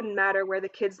school, it wouldn't matter where the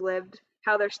kids lived,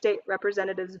 how their state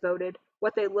representatives voted,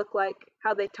 what they looked like,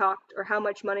 how they talked, or how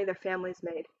much money their families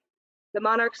made. The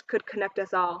monarchs could connect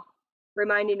us all,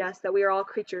 reminding us that we are all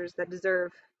creatures that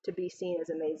deserve to be seen as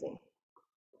amazing.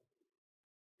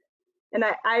 And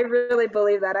I really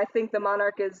believe that. I think the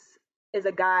monarch is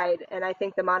a guide, and I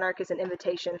think the monarch is an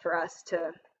invitation for us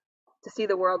to see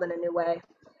the world in a new way.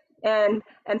 And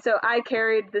so I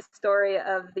carried this story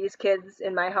of these kids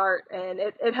in my heart, and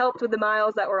it helped with the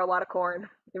miles that were a lot of corn.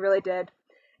 It really did.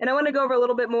 And I want to go over a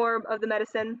little bit more of the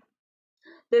medicine.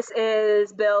 This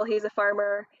is Bill. He's a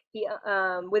farmer. He,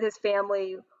 with his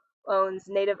family, owns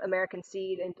Native American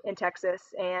seed in Texas,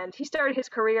 and he started his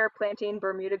career planting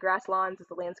Bermuda grass lawns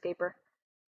as a landscaper.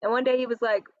 And one day he was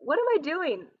like, what am I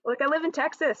doing? Like, I live in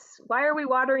Texas. Why are we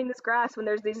watering this grass when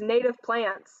there's these native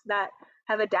plants that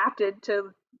have adapted to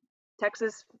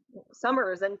Texas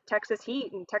summers and Texas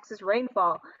heat and Texas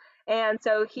rainfall? And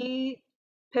so he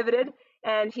pivoted,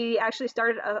 and he actually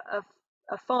started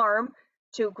a farm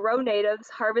to grow natives,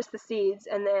 harvest the seeds,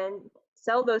 and then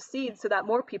sell those seeds so that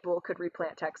more people could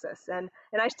replant Texas. And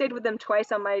I stayed with them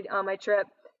twice on my trip,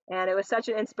 and it was such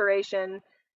an inspiration.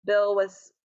 Bill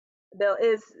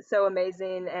is so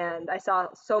amazing, and I saw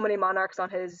so many monarchs on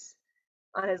his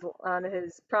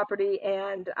property,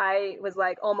 and I was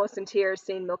like almost in tears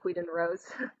seeing milkweed in rows.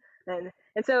 and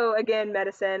so again,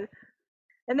 medicine.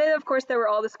 And then of course there were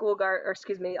all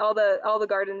the all the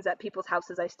gardens at people's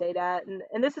houses I stayed at,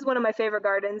 and this is one of my favorite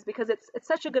gardens because it's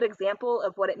such a good example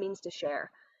of what it means to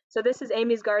share. So this is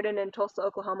Amy's garden in Tulsa,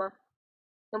 Oklahoma,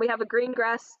 and we have a green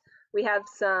grass, we have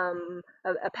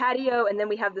a patio, and then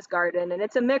we have this garden, and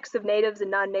it's a mix of natives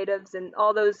and non-natives, and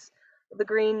all those, the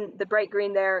bright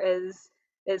green there is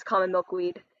common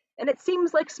milkweed. And it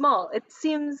seems like small, it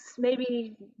seems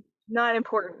maybe not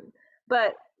important,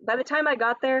 but by the time I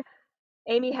got there,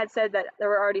 Amy had said that there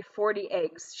were already 40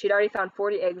 eggs. She'd already found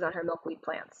 40 eggs on her milkweed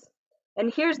plants.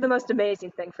 And here's the most amazing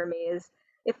thing for me is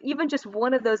if even just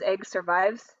one of those eggs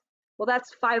survives, well,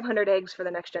 that's 500 eggs for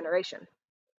the next generation.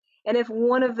 And if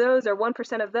one of those or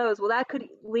 1% of those, well, that could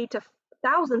lead to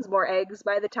thousands more eggs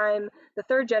by the time the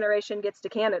third generation gets to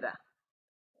Canada.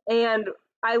 And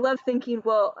I love thinking,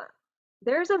 well,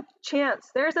 there's a chance,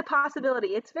 there's a possibility.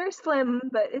 It's very slim,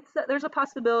 but there's a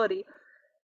possibility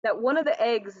that one of the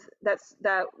eggs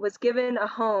that was given a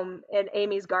home in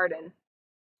Amy's garden,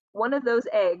 one of those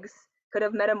eggs could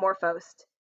have metamorphosed,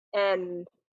 and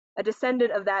a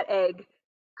descendant of that egg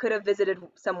could have visited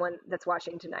someone that's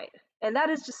watching tonight. And that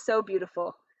is just so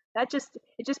beautiful. It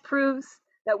just proves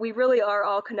that we really are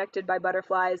all connected by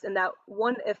butterflies, and that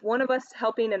if one of us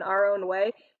helping in our own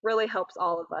way really helps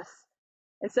all of us.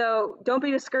 And so don't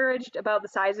be discouraged about the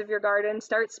size of your garden.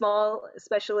 Start small,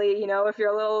 especially, you know, if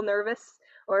you're a little nervous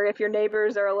or if your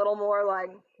neighbors are a little more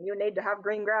like, you need to have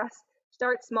green grass.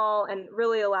 Start small and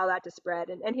really allow that to spread.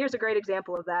 And here's a great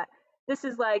example of that. This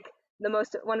is like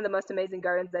one of the most amazing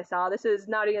gardens I saw. This is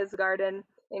Nadia's garden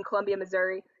in Columbia,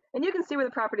 Missouri. And you can see where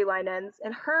the property line ends.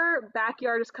 And her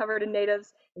backyard is covered in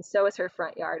natives, and so is her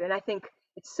front yard. And I think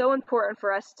it's so important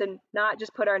for us to not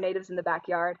just put our natives in the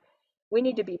backyard. We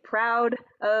need to be proud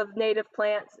of native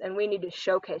plants, and we need to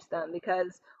showcase them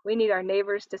because we need our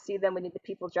neighbors to see them. We need the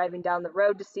people driving down the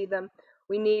road to see them.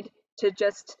 We need to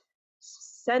just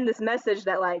send this message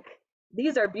that, like,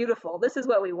 these are beautiful. This is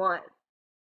what we want.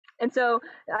 And so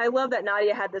I love that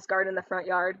Nadia had this garden in the front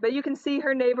yard, but you can see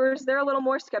her neighbors, they're a little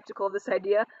more skeptical of this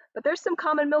idea, but there's some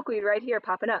common milkweed right here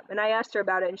popping up. And I asked her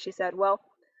about it, and she said, well,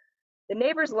 the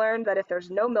neighbors learned that if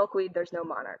there's no milkweed, there's no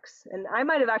monarchs. And I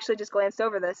might have actually just glanced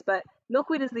over this, but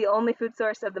milkweed is the only food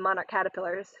source of the monarch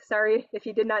caterpillars. Sorry if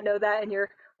you did not know that and you're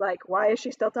like, why is she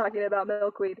still talking about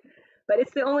milkweed? But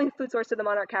it's the only food source of the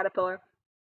monarch caterpillar.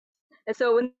 And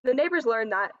so when the neighbors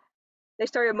learned that, they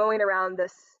started mowing around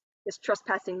this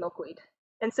trespassing milkweed.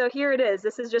 And so here it is.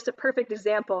 This is just a perfect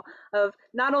example of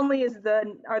not only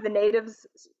are the natives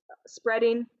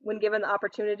spreading when given the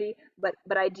opportunity, but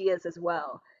ideas as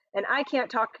well. And I can't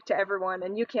talk to everyone,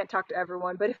 and you can't talk to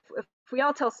everyone, but if we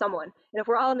all tell someone, and if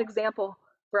we're all an example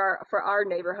for our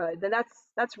neighborhood, then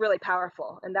that's really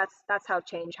powerful, and that's how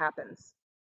change happens.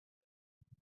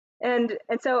 And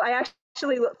so I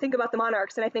actually think about the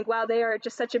monarchs, and I think, wow, they are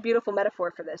just such a beautiful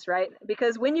metaphor for this, right?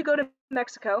 Because when you go to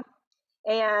Mexico,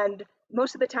 and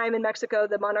most of the time in Mexico,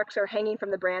 the monarchs are hanging from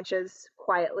the branches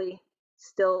quietly,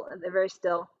 still, they're very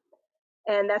still.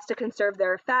 And that's to conserve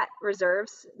their fat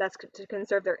reserves. That's to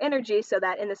conserve their energy so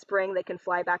that in the spring they can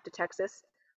fly back to Texas,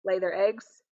 lay their eggs,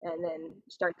 and then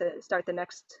start the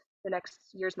next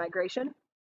year's migration.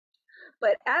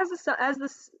 But as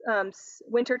the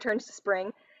winter turns to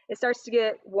spring, it starts to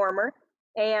get warmer,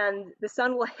 and the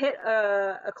sun will hit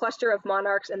a cluster of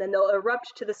monarchs, and then they'll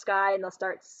erupt to the sky, and they'll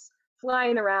start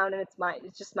flying around. And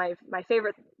it's just my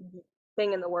favorite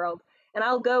thing in the world. And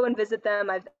I'll go and visit them.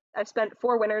 I've spent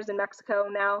 4 winters in Mexico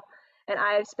now, and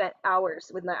I've spent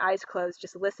hours with my eyes closed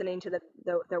just listening to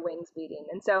their wings beating.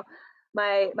 And so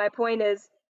my point is,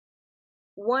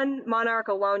 one monarch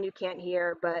alone you can't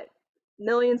hear, but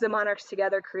millions of monarchs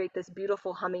together create this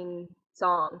beautiful humming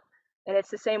song. And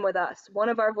it's the same with us. One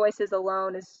of our voices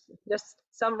alone is just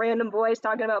some random voice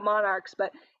talking about monarchs,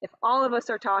 but if all of us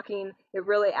are talking, it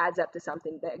really adds up to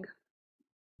something big.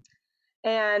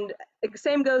 And the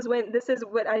same goes when, this is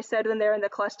what I said when they're in the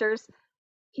clusters.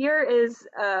 Here is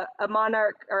a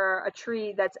monarch or a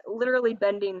tree that's literally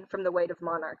bending from the weight of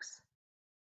monarchs.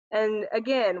 And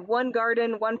again, one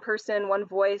garden, one person, one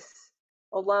voice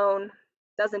alone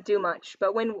doesn't do much.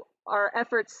 But when our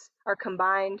efforts are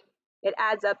combined, it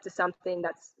adds up to something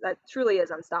that truly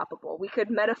is unstoppable. We could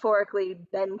metaphorically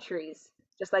bend trees,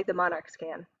 just like the monarchs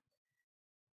can.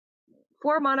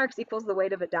 4 monarchs equals the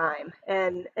weight of a dime.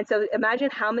 And so imagine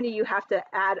how many you have to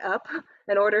add up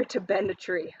in order to bend a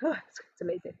tree. It's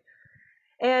amazing.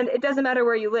 And it doesn't matter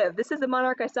where you live. This is a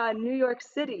monarch I saw in New York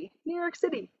City.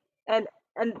 And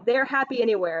they're happy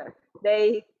anywhere.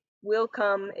 They will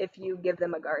come if you give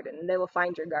them a garden. They will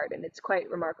find your garden. It's quite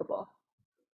remarkable.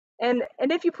 And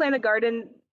if you plant a garden,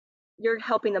 you're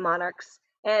helping the monarchs.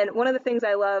 And one of the things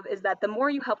I love is that the more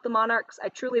you help the monarchs, I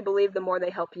truly believe the more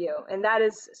they help you. And that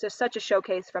is just such a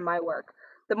showcase from my work.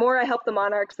 The more I help the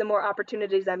monarchs, the more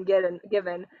opportunities I'm given.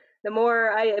 The more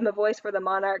I am a voice for the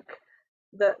monarch,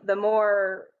 the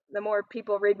more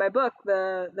people read my book,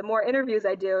 the more interviews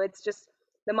I do. It's just,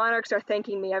 the monarchs are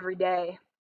thanking me every day.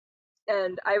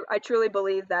 And I truly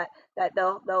believe that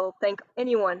they'll thank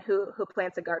anyone who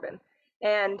plants a garden.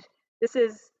 And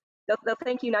they'll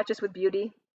thank you not just with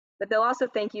beauty, but they'll also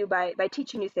thank you by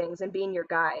teaching you things and being your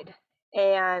guide.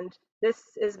 And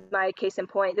this is my case in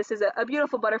point. This is a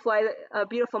beautiful butterfly, a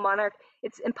beautiful monarch.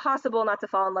 It's impossible not to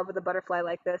fall in love with a butterfly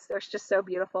like this. They're just so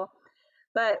beautiful.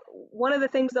 But one of the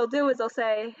things they'll do is they'll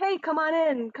say, hey, come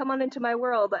on into my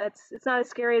world. It's not as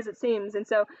scary as it seems. And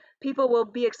so people will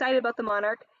be excited about the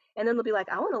monarch, and then they'll be like,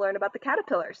 I want to learn about the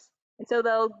caterpillars. And so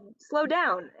they'll slow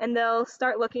down and they'll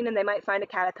start looking, and they might find a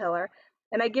caterpillar.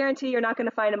 And I guarantee you're not going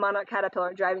to find a monarch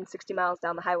caterpillar driving 60 miles an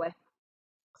hour, down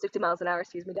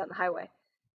the highway.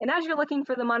 And as you're looking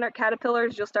for the monarch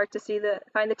caterpillars, you'll start to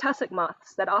find the tussock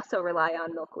moths that also rely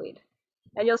on milkweed.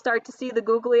 And you'll start to see the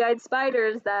googly-eyed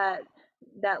spiders that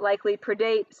likely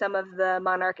predate some of the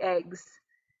monarch eggs.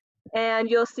 And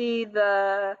you'll see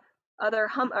the other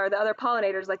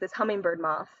pollinators like this hummingbird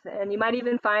moth. And you might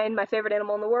even find my favorite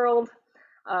animal in the world,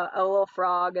 a little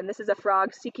frog, and this is a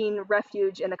frog seeking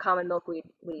refuge in a common milkweed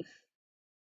leaf.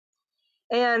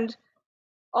 And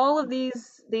all of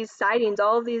these sightings,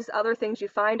 all of these other things you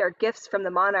find are gifts from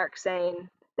the monarch saying,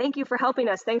 thank you for helping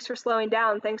us, thanks for slowing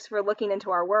down, thanks for looking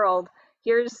into our world.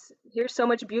 Here's so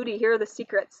much beauty, here are the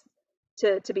secrets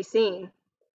to be seen.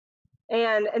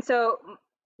 And so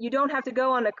you don't have to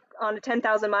go on a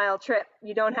 10,000-mile trip.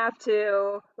 You don't have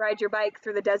to ride your bike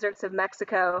through the deserts of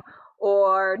Mexico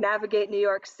or navigate New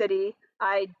York City.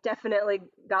 I definitely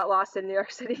got lost in New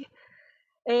York City.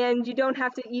 And you don't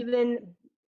have to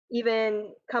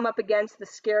even come up against the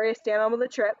scariest animal of the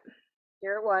trip.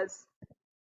 Here it was,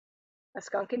 a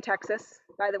skunk in Texas.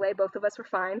 By the way, both of us were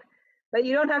fine. But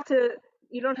you don't have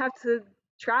to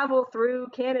travel through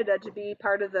Canada to be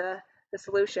part of the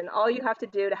solution. All you have to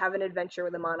do to have an adventure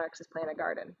with the Monarchs is plant a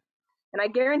garden. And I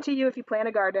guarantee you, if you plant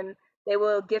a garden, they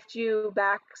will gift you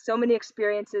back so many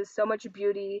experiences, so much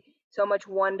beauty, so much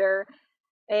wonder,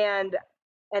 and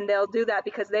they'll do that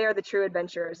because they are the true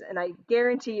adventurers. And I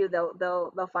guarantee you,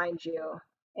 they'll find you.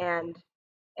 And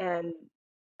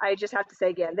I just have to say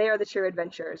again, they are the true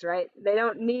adventurers, right? They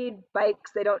don't need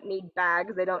bikes, they don't need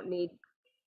bags, they don't need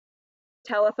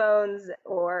telephones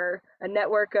or a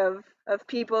network of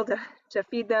people to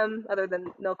feed them, other than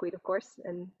milkweed, of course,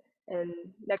 and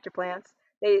nectar plants.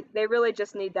 They really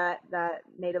just need that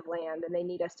native land, and they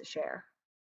need us to share.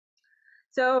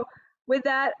 So with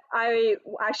that, I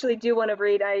actually do want to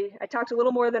read. I talked a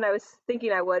little more than I was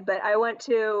thinking I would, but I want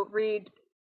to read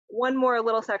one more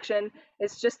little section.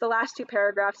 It's just the last 2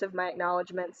 paragraphs of my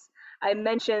acknowledgements. I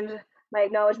mentioned my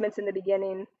acknowledgements in the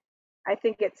beginning. I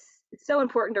think it's so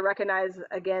important to recognize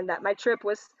again that my trip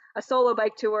was a solo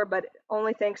bike tour, but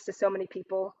only thanks to so many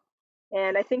people.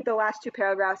 And I think the last 2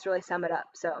 paragraphs really sum it up.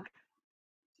 So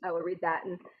I will read that,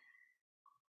 and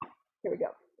here we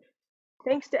go.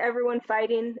 Thanks to everyone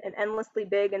fighting in endlessly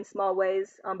big and small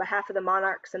ways on behalf of the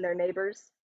Monarchs and their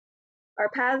neighbors. Our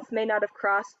paths may not have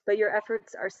crossed, but your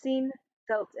efforts are seen,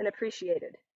 felt, and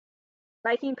appreciated.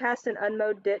 Biking past an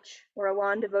unmowed ditch or a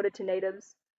lawn devoted to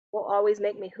natives will always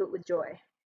make me hoot with joy.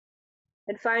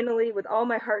 And finally, with all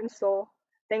my heart and soul,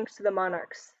 thanks to the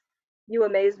Monarchs. You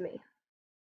amaze me.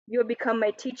 You have become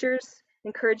my teachers,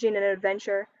 encouraging an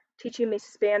adventure, teaching me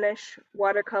Spanish,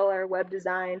 watercolor, web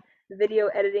design, video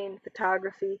editing,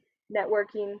 photography,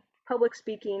 networking, public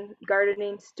speaking,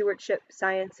 gardening, stewardship,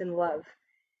 science, and love.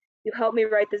 You helped me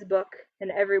write this book,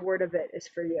 and every word of it is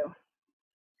for you.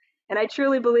 And I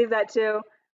truly believe that too.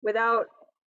 Without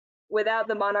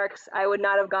the Monarchs, I would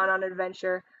not have gone on an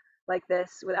adventure like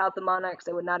this. Without the Monarchs,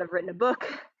 I would not have written a book.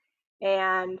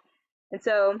 And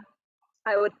so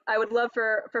I would love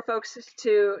for folks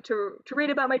to read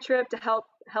about my trip, to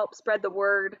help spread the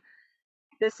word.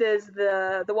 This is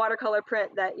the watercolor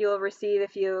print that you'll receive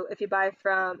if you're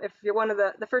one of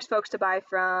the first folks to buy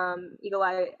from Eagle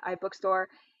Eye Bookstore.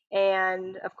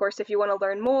 And of course, if you want to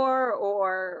learn more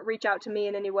or reach out to me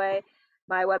in any way,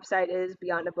 my website is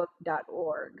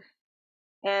beyondabook.org.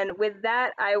 And with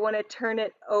that, I want to turn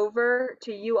it over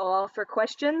to you all for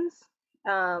questions.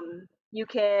 You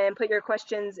can put your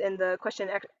questions in the question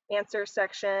answer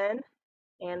section,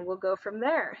 and we'll go from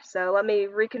there. So let me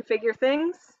reconfigure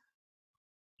things.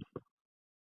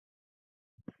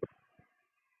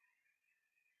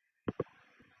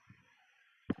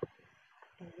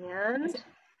 And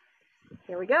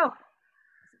here we go.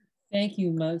 Thank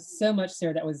you so much,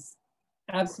 Sarah. That was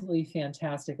absolutely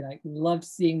fantastic, and I loved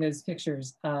seeing those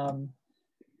pictures.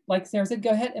 Like Sarah said,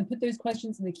 go ahead and put those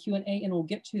questions in the Q&A, and we'll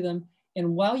get to them.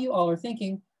 And while you all are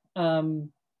thinking,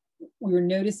 we were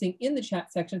noticing in the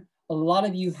chat section, a lot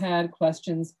of you had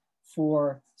questions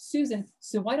for Susan.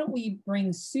 So why don't we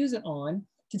bring Susan on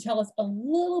to tell us a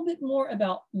little bit more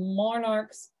about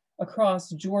Monarchs across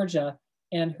Georgia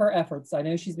and her efforts. I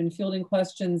know she's been fielding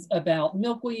questions about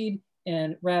milkweed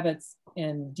and rabbits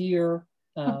and deer.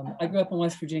 I grew up in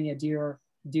West Virginia. Deer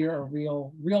are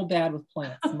real bad with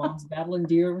plants. Mom's battling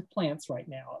deer with plants right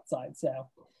now outside. So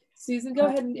Susan, go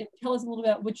ahead and tell us a little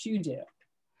about what you do.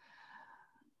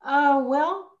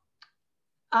 Well,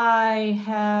 I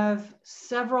have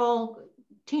several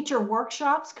teacher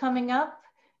workshops coming up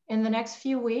in the next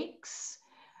few weeks.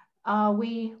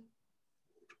 We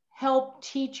help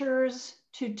teachers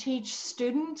to teach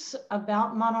students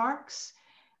about monarchs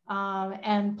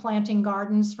and planting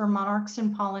gardens for monarchs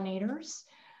and pollinators.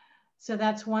 So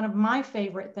that's one of my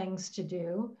favorite things to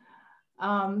do.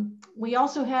 We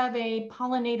also have a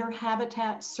pollinator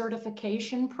habitat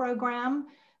certification program,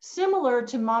 similar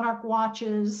to Monarch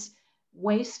Watch's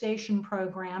Way Station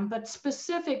program, but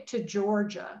specific to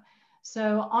Georgia.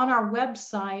 So on our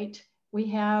website, we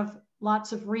have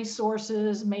lots of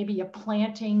resources, maybe a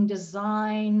planting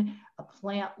design, a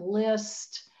plant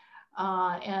list,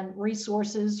 and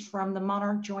resources from the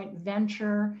Monarch Joint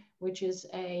Venture, which is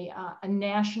a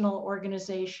national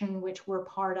organization which we're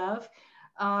part of,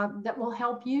 that will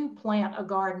help you plant a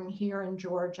garden here in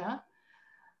Georgia.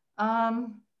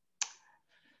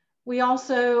 We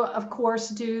also, of course,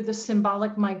 do the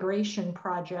Symbolic Migration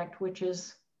Project, which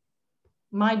is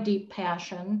my deep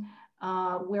passion,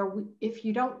 where if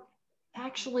you don't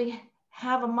actually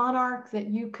have a monarch that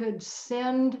you could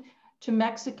send to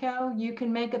Mexico, you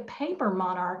can make a paper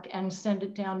monarch and send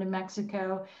it down to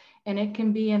Mexico, and it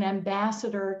can be an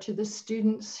ambassador to the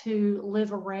students who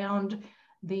live around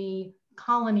the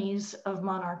colonies of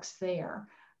monarchs there.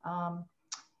 And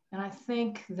I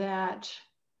think that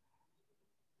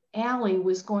Allie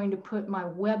was going to put my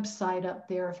website up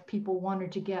there if people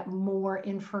wanted to get more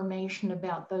information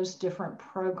about those different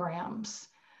programs.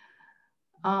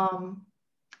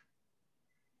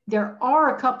 There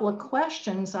are a couple of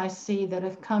questions I see that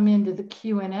have come into the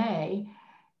Q&A.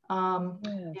 Yes.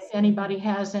 If anybody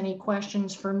has any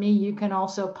questions for me, you can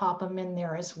also pop them in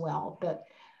there as well. But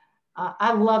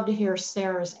I love to hear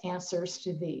Sarah's answers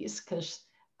to these, because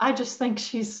I just think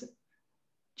she's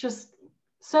just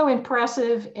so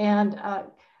impressive and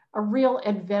a real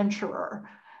adventurer.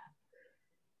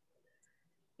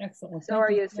 Excellent. Well, so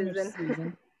are you,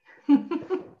 Susan?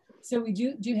 So we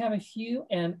do have a few,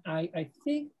 and I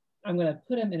think I'm going to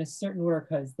put them in a certain order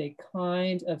because they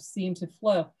kind of seem to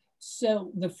flow.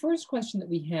 So the first question that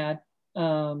we had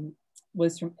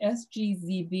was from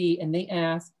SGZB, and they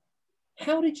asked,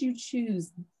 how did you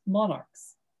choose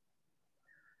monarchs?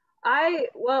 I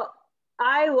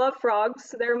love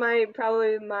frogs. They're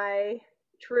probably my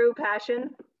true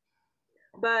passion.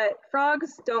 But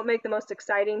frogs don't make the most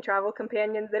exciting travel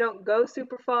companions. They don't go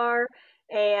super far,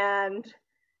 and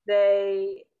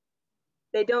they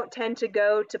don't tend to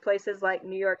go to places like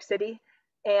New York City,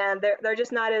 and they're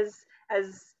just not as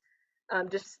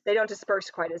they don't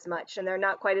disperse quite as much, and they're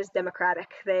not quite as democratic.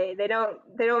 They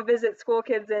don't visit school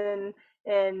kids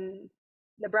in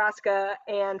Nebraska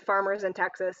and farmers in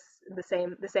Texas the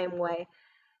same way.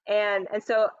 And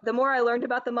so the more I learned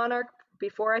about the monarch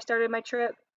before I started my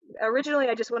trip, originally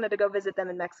I just wanted to go visit them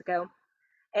in Mexico.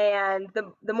 And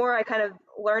the more I kind of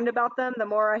learned about them, the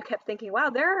more I kept thinking, wow,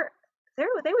 they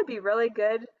would be really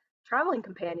good traveling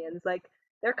companions. Like,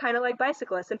 they're kind of like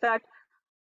bicyclists. In fact,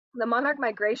 the monarch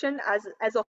migration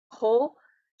as a whole,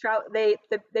 they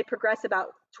progress about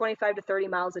 25 to 30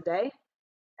 miles a day.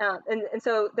 And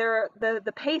so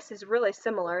the pace is really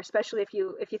similar, especially if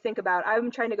you think about, I'm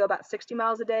trying to go about 60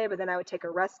 miles a day, but then I would take a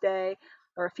rest day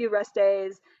or a few rest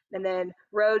days, and then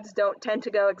roads don't tend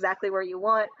to go exactly where you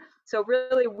want. So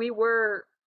really, we were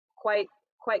quite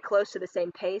close to the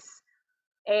same pace.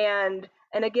 And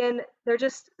again,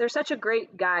 they're such a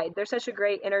great guide. They're such a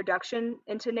great introduction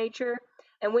into nature.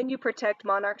 And when you protect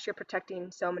monarchs, you're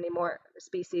protecting so many more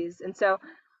species. And so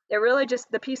it really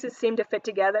just, the pieces seem to fit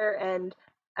together. And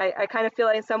I kind of feel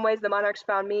like in some ways the monarchs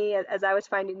found me as I was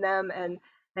finding them. And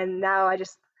now I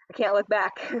can't look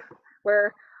back.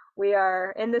 We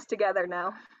are in this together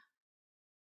now.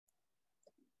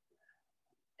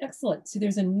 Excellent. So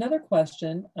there's another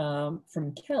question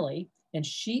from Kelly, and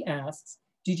she asks,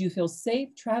 did you feel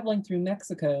safe traveling through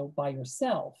Mexico by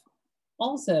yourself?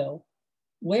 Also,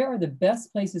 where are the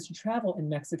best places to travel in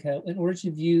Mexico in order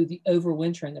to view the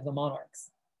overwintering of the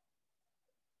monarchs?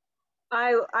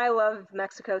 I love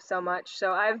Mexico so much.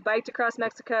 So I've biked across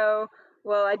Mexico.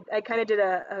 Well, I kind of did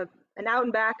an out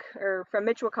and back, or from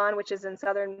Michoacan, which is in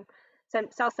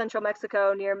south central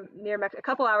Mexico, near a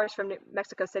couple hours from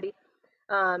Mexico City,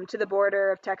 to the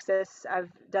border of Texas. I've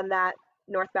done that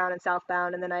northbound and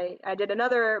southbound. And then I did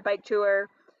another bike tour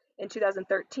in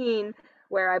 2013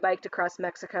 where I biked across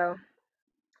Mexico.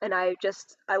 And I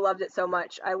loved it so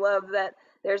much. I love that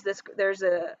there's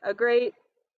a great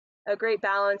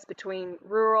balance between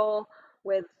rural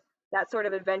with that sort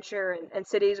of adventure and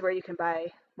cities where you can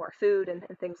buy more food and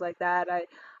things like that.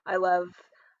 I love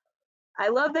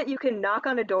that you can knock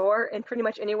on a door in pretty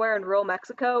much anywhere in rural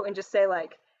Mexico and just say,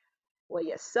 like, will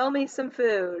you sell me some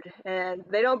food? And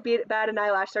they don't bat an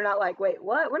eyelash. They're not like, wait,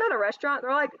 what? We're not a restaurant.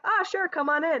 They're like, ah, sure, come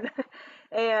on in.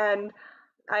 And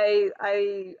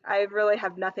I really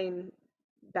have nothing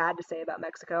bad to say about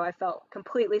Mexico. I felt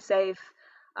completely safe.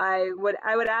 I would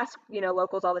ask,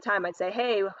 locals all the time. I'd say,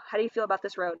 hey, how do you feel about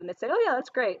this road? And they'd say, oh yeah, that's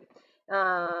great.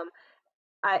 I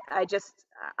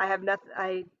have nothing.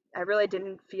 I really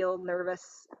didn't feel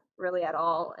nervous really at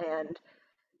all.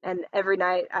 And every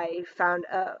night I found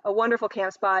a wonderful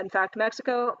camp spot. In fact,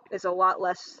 Mexico is a lot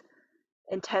less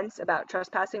intense about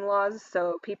trespassing laws.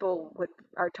 So people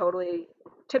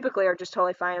typically are just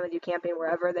totally fine with you camping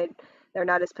wherever. They're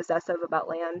not as possessive about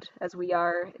land as we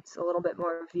are. It's a little bit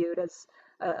more viewed as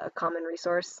a common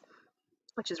resource,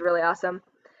 which is really awesome.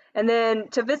 And then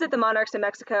to visit the Monarchs in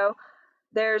Mexico,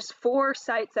 there's 4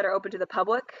 sites that are open to the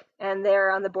public, and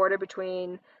they're on the border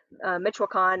between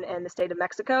Michoacan and the state of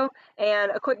Mexico.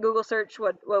 And a quick Google search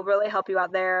will really help you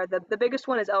out there. The biggest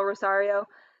one is El Rosario.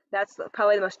 That's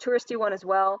probably the most touristy one as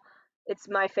well. It's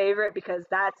my favorite because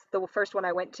that's the first one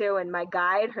I went to, and my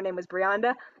guide, her name was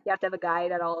Brianda. You have to have a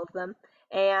guide at all of them.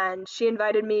 And she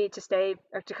invited me to stay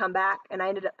or to come back, and I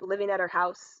ended up living at her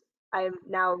house. I'm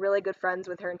now really good friends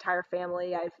with her entire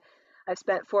family. I've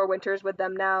spent 4 winters with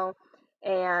them now,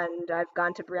 and I've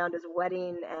gone to Brianda's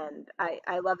wedding, and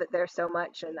I love it there so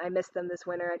much, and I missed them this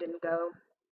winter. I didn't go.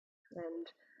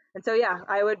 And so, yeah,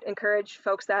 I would encourage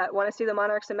folks that want to see the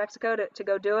Monarchs in Mexico to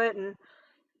go do it. And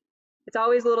it's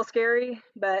always a little scary,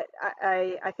 but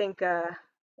I think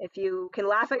if you can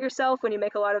laugh at yourself when you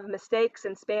make a lot of mistakes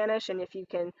in Spanish, and if you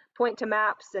can point to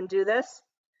maps and do this,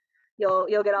 you'll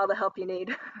get all the help you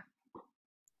need.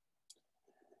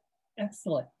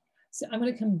 Excellent. So I'm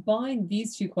going to combine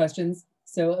these 2 questions.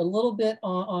 So a little bit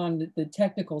on the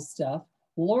technical stuff.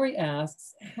 Lori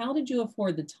asks, how did you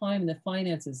afford the time and the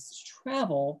finances to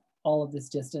travel all of this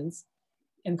distance?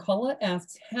 And Colette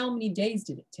asks, how many days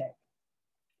did it take?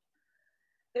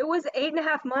 It was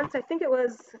 8.5 months. I think I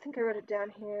wrote it down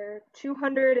here,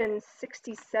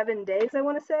 267 days, I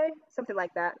want to say, something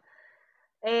like that.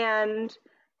 And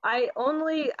I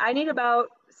need about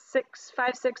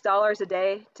 $5-6 a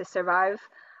day to survive.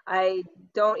 I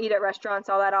don't eat at restaurants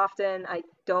all that often. I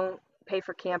don't pay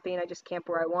for camping. I just camp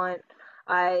where I want.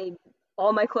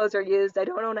 All my clothes are used. I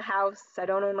don't own a house. I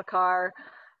don't own a car.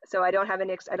 So I don't have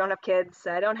kids.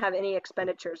 I don't have any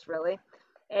expenditures really.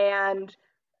 And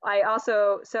I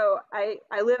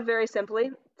live very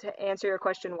simply, to answer your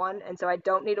question 1. And so I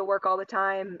don't need to work all the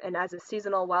time. And as a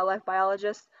seasonal wildlife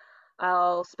biologist,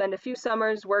 I'll spend a few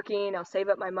summers working, I'll save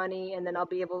up my money, and then I'll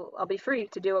be free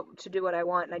to do what I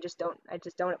want. And I just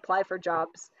don't apply for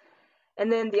jobs.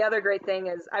 And then the other great thing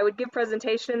is I would give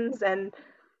presentations, and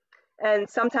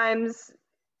sometimes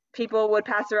people would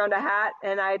pass around a hat,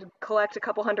 and I'd collect a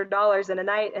couple $100 in a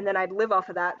night, and then I'd live off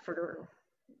of that for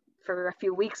a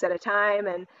few weeks at a time.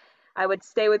 And I would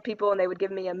stay with people, and they would give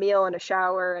me a meal and a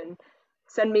shower and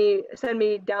send me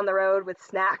down the road with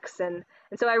snacks. And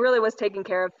so I really was taken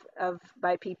care of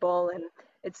by people, and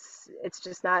it's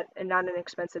just not an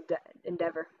expensive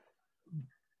endeavor.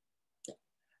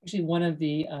 Actually, one of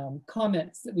the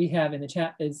comments that we have in the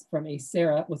chat is from a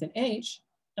Sara with an H,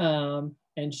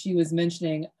 and she was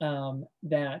mentioning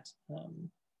that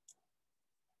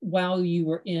while you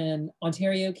were in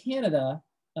Ontario, Canada,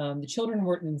 the children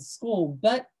weren't in school,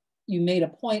 but you made a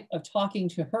point of talking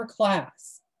to her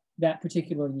class that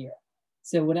particular year.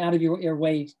 So went out of your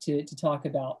way to talk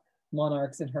about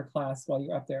Monarchs in her class while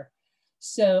you're up there.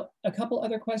 So a couple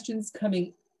other questions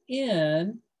coming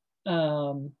in,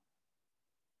 and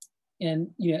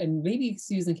maybe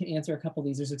Susan can answer a couple of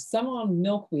these. There's some on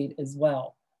milkweed as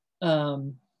well.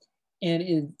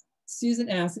 Susan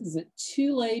asks, is it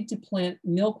too late to plant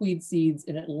milkweed seeds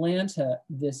in Atlanta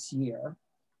this year?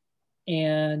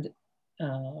 And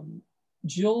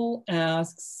Jewel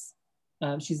asks,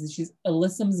 she's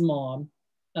Alyssam's mom,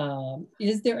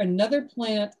 is there another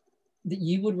plant that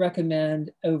you would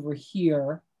recommend over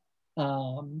here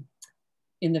in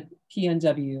the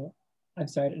PNW? I'm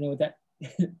sorry, I don't know what that,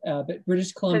 but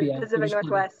British Columbia. Pacific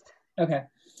Northwest. Okay.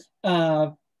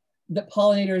 That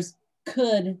pollinators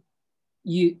could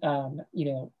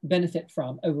benefit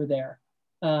from over there.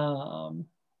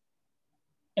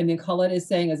 And then Colette is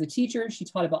saying, as a teacher, she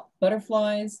taught about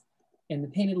butterflies and the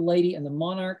painted lady and the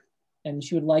monarch, and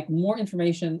she would like more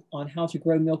information on how to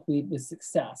grow milkweed with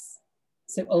success.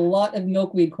 So a lot of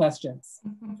milkweed questions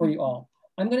for you all.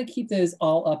 I'm going to keep those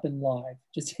all up and live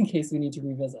just in case we need to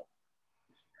revisit.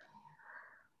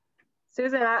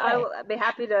 Susan, I'll be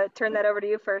happy to turn that over to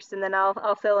you first, and then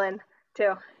I'll fill in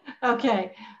too.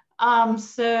 Okay.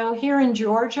 So here in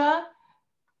Georgia,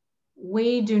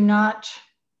 we do not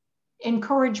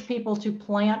encourage people to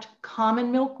plant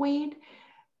common milkweed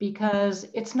because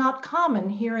it's not common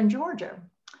here in Georgia.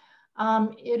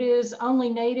 It is only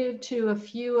native to a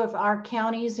few of our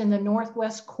counties in the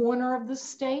northwest corner of the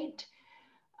state.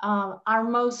 Our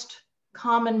most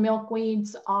common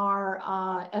milkweeds are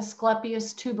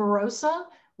Asclepias tuberosa,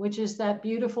 which is that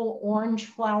beautiful orange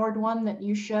flowered one that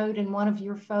you showed in one of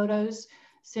your photos,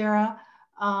 Sara.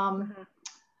 And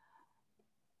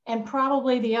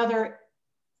probably the other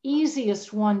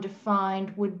easiest one to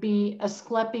find would be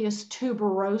Asclepias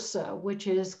tuberosa, which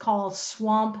is called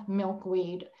swamp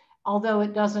milkweed, although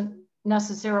it doesn't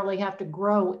necessarily have to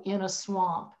grow in a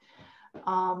swamp.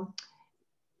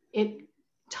 It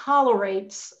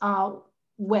tolerates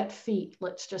wet feet,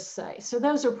 let's just say. So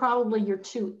those are probably your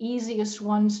two easiest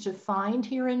ones to find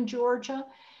here in Georgia.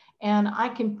 And I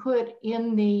can put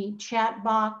in the chat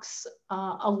box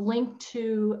a link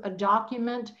to a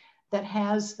document that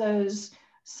has those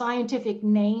scientific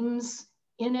names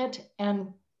in it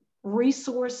and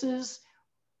resources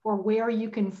for where you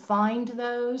can find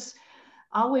those.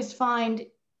 I always find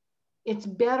it's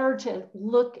better to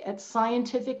look at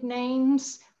scientific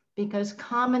names because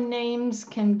common names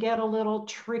can get a little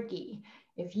tricky.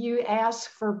 If you ask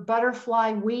for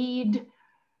butterfly weed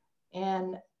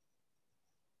and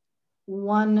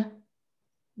one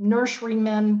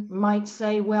nurseryman might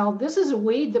say, well, this is a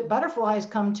weed that butterflies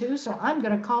come to, so I'm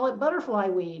going to call it butterfly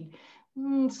weed.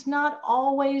 It's not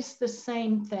always the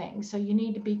same thing. So you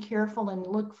need to be careful and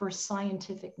look for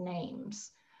scientific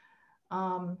names.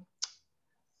 All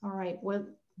right. What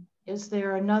is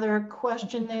there another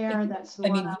question there? That's the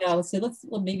one. Yeah. So let's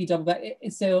maybe double back.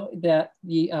 So that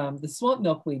the swamp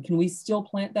milkweed, can we still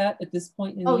plant that at this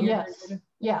point in the year? Yes.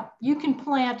 Yeah, you can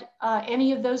plant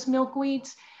any of those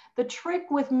milkweeds. The trick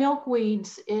with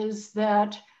milkweeds is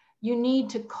that you need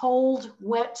to cold,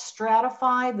 wet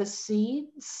stratify the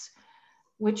seeds,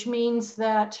 which means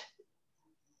that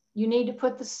you need to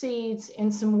put the seeds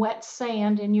in some wet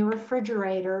sand in your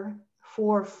refrigerator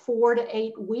for 4 to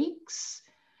 8 weeks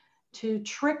to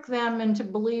trick them into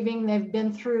believing they've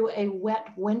been through a wet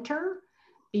winter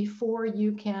before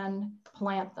you can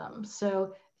plant them.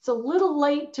 So it's a little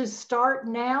late to start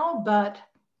now, but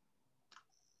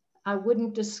I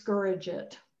wouldn't discourage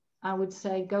it. I would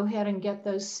say go ahead and get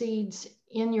those seeds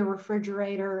in your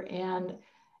refrigerator and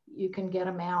you can get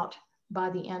them out by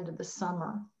the end of the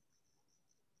summer.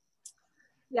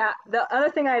 Yeah, the other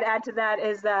thing I'd add to that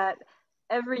is that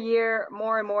every year,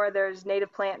 more and more, there's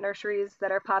native plant nurseries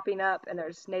that are popping up and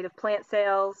there's native plant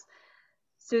sales.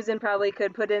 Susan probably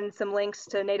could put in some links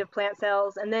to native plant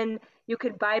sales, and then you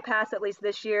could bypass, at least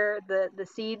this year, the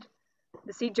seed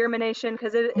germination,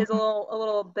 because it is a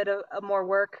little bit of more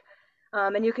work.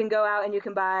 And you can go out and you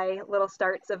can buy little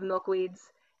starts of milkweeds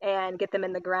and get them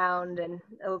in the ground, and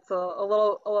it's a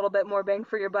little bit more bang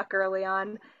for your buck early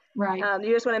on. Right.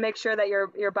 You just want to make sure that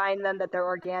you're buying them, that they're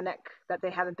organic, that they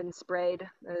haven't been sprayed,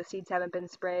 the seeds haven't been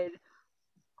sprayed,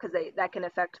 because that can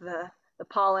affect the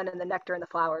pollen and the nectar in the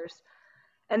flowers.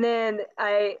 And then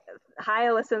hi,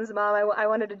 Allison's mom, I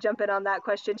wanted to jump in on that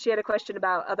question. She had a question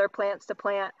about other plants to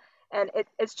plant, and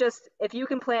it's just, if you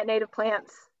can plant native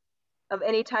plants of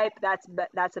any type, that's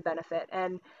a benefit.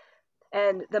 And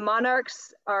the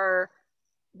monarchs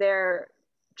they're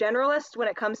generalists when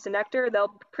it comes to nectar.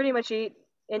 They'll pretty much eat.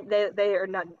 They are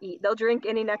not eat. They'll drink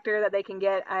any nectar that they can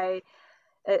get.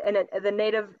 The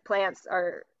native plants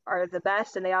are the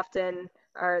best, and they often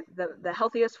are the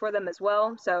healthiest for them as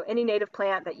well. So any native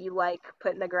plant that you like,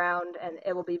 put in the ground, and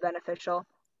it will be beneficial.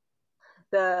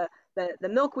 The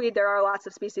milkweed, there are lots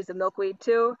of species of milkweed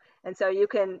too, and so you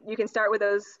can start with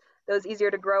those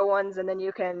easier to grow ones, and then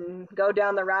you can go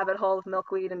down the rabbit hole of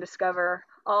milkweed and discover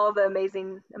all the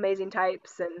amazing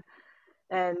types,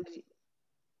 and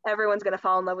everyone's going to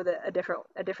fall in love with a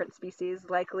different species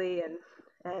likely,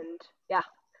 and yeah.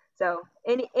 So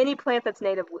any plant that's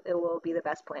native, it will be the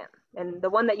best plant, and the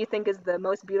one that you think is the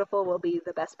most beautiful will be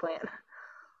the best plant.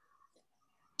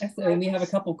 Excellent. And we have a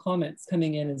couple comments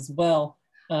coming in as well.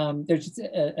 There's just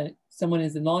someone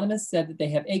is anonymous, said that they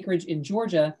have acreage in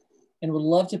Georgia and would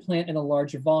love to plant in a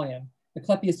larger volume.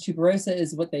 Asclepias tuberosa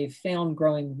is what they've found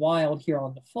growing wild here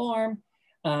on the farm,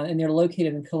 and they're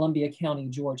located in Columbia County,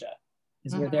 Georgia,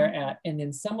 is where they're at. And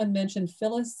then someone mentioned,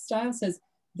 Phyllis Stiles says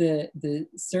the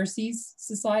Circes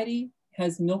Society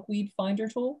has milkweed finder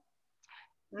tool.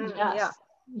 Yes, yeah.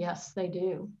 Yes, they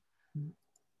do.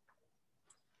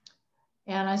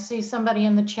 And I see somebody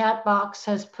in the chat box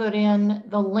has put in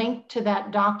the link to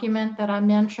that document that I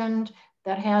mentioned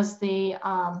that has the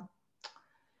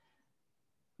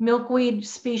milkweed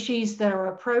species that are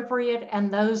appropriate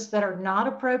and those that are not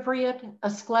appropriate.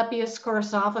 Asclepias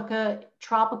coryphica,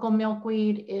 tropical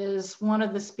milkweed, is one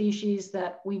of the species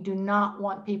that we do not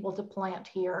want people to plant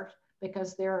here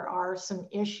because there are some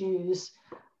issues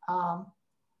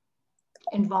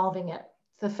involving it.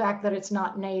 The fact that it's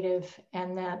not native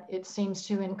and that it seems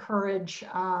to encourage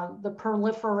the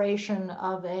proliferation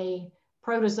of a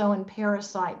protozoan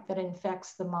parasite that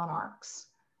infects the monarchs.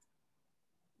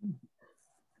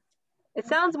 It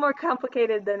sounds more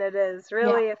complicated than it is,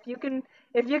 really. Yeah.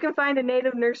 If you can find a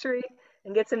native nursery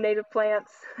and get some native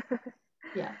plants.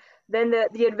 Yeah. Then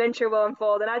the adventure will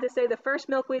unfold. And I have to say, the first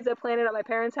milkweeds I planted at my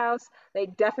parents' house, they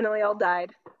definitely all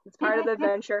died. It's part of the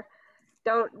adventure.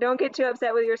 Don't get too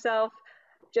upset with yourself.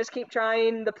 Just keep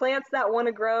trying. The plants that want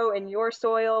to grow in your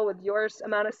soil with your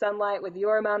amount of sunlight, with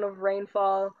your amount of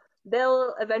rainfall,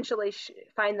 they'll eventually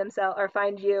find themselves or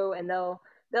find you, and they'll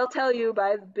tell you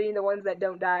by being the ones that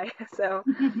don't die. So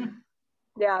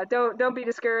yeah, don't be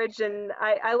discouraged. And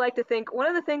I like to think one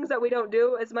of the things that we don't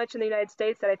do as much in the United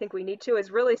States that I think we need to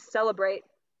is really celebrate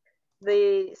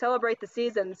the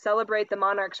season, celebrate the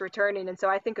monarchs returning. And so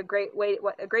I think a great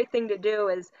thing to do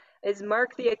is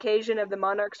mark the occasion of the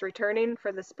monarchs returning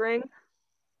for the spring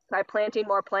by planting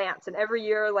more plants. And every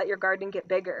year let your garden get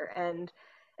bigger, and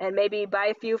maybe buy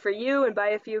a few for you and buy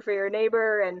a few for your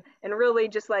neighbor, and really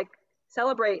just like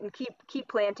celebrate and keep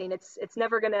planting. It's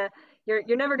never gonna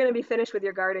you're never gonna be finished with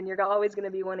your garden. You're always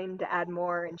gonna be wanting to add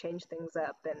more and change things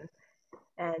up,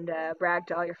 and brag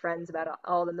to all your friends about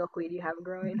all the milkweed you have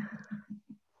growing.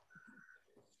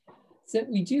 So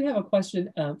we do have a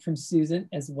question from Susan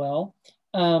as well.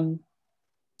 And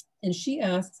she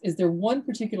asks, is there one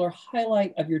particular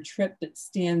highlight of your trip that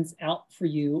stands out for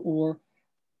you? Or,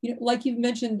 like you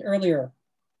mentioned earlier,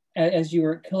 as you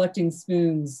were collecting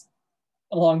spoons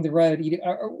along the road,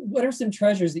 what are some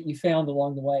treasures that you found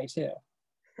along the way too?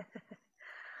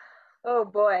 Oh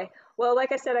boy. Well,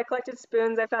 like I said, I collected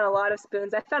spoons. I found a lot of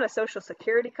spoons. I found a Social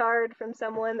Security card from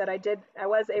someone that I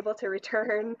was able to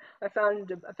return. I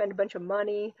found a bunch of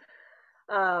money.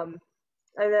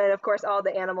 And then, of course, all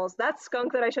the animals. That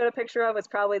skunk that I showed a picture of was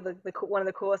probably one of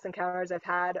the coolest encounters I've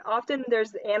had. Often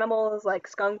there's animals like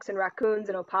skunks and raccoons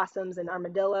and opossums and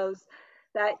armadillos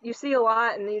that you see a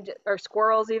lot, or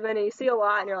squirrels even, and you see a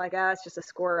lot and you're like, it's just a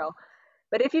squirrel.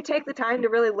 But if you take the time to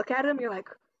really look at them, you're like,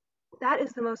 that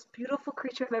is the most beautiful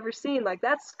creature I've ever seen. Like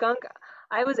that skunk,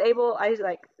 I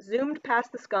like zoomed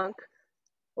past the skunk.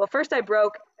 Well, first I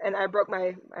broke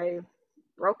my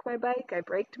bike. I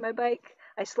braked my bike.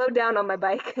 I slowed down on my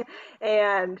bike,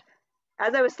 and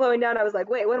as I was slowing down, I was like,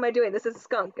 wait, what am I doing? This is a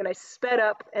skunk. And I sped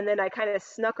up, and then I kind of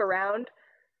snuck around,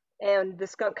 and the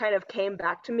skunk kind of came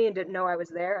back to me and didn't know I was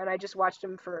there. And I just watched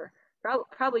him for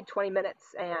probably 20 minutes,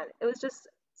 and it was just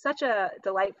such a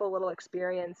delightful little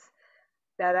experience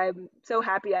that I'm so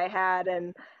happy I had.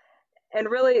 And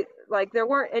really, like, there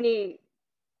weren't any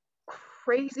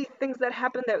crazy things that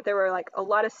happened. There were like a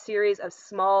lot of series of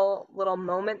small little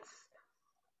moments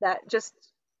that just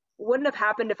wouldn't have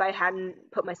happened if I hadn't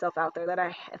put myself out there,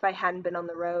 if I hadn't been on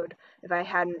the road, if I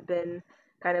hadn't been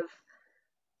kind of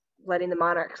letting the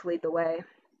monarchs lead the way.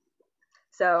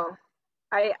 So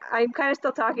I'm kind of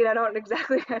still talking.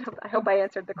 I hope I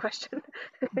answered the question.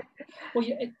 Well,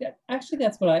 yeah, actually,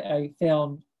 that's what I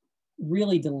found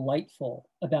really delightful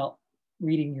about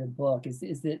reading your book is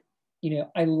that,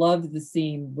 I loved the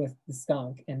scene with the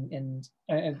skunk, and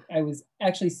I was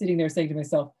actually sitting there saying to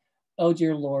myself, oh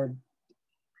dear Lord,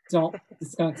 don't the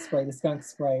skunk spray.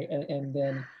 And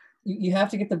then you have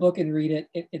to get the book and read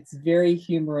it. It's very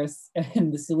humorous,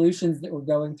 and the solutions that were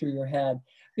going through your head,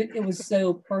 but it was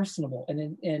so personable.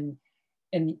 And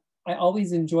I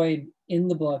always enjoyed in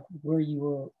the book where you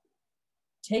were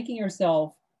taking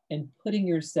yourself and putting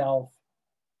yourself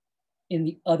in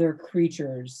the other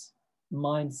creature's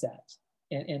mindset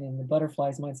and in the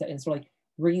butterfly's mindset, and sort of like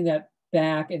bringing that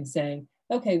back and saying,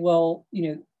 okay, well,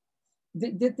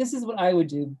 this is what I would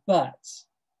do, but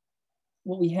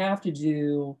what we have to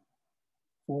do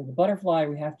for the butterfly,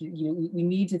 we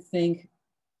need to think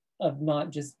of not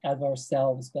just of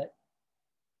ourselves, but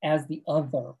as the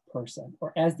other person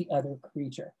or as the other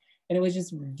creature. And it was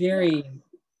just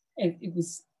it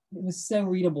was so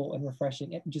readable and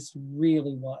refreshing. It just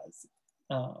really was.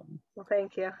 Well,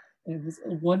 thank you. It was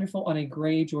wonderful on a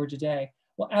gray Georgia day.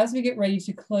 Well, as we get ready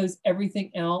to close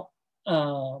everything out,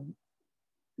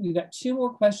 we've got 2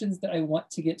 more questions that I want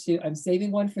to get to. I'm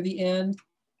saving one for the end.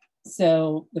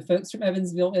 So the folks from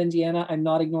Evansville, Indiana, I'm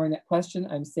not ignoring that question.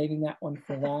 I'm saving that one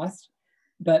for last.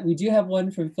 But we do have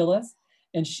one from Phyllis,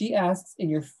 and she asks, in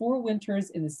your 4 winters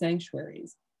in the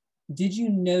sanctuaries, did you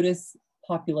notice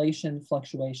population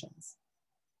fluctuations?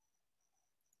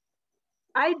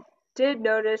 I did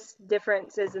notice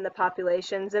differences in the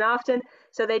populations, and often,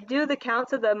 so they do the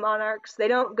counts of the monarchs. They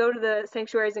don't go to the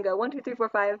sanctuaries and go 1, 2, 3, 4,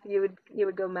 5. You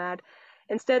would go mad.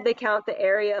 Instead, they count the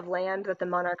area of land that the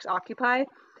monarchs occupy.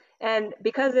 And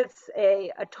because it's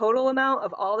a total amount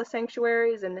of all the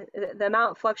sanctuaries, and the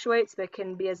amount fluctuates, but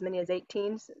can be as many as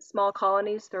 18 small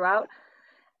colonies throughout,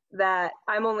 that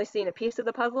I'm only seeing a piece of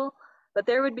the puzzle. But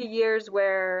there would be years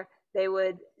where they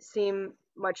would seem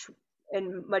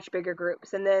in much bigger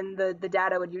groups, and then the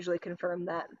data would usually confirm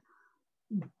that.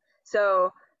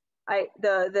 So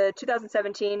the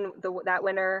 2017, that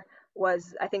winter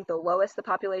was, I think, the lowest the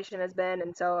population has been,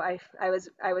 and so I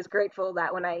was grateful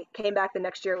that when I came back the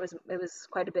next year, it was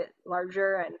quite a bit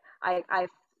larger, and I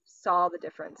saw the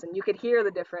difference, and you could hear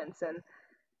the difference,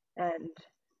 and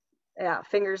yeah,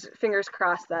 fingers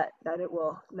crossed that it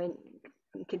will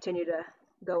continue to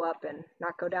go up and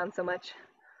not go down so much.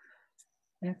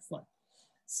 Excellent.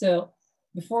 So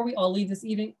before we all leave this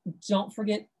evening, don't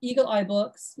forget Eagle Eye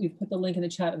Books. We've put the link in the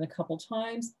chat a couple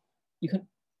times. You can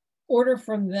order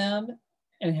from them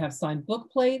and have signed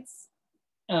book plates,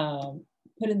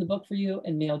 put in the book for you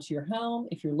and mailed to your home.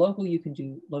 If you're local, you can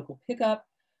do local pickup.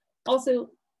 Also,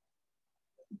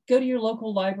 go to your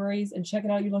local libraries and check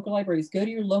it out, your local libraries. Go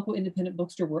to your local independent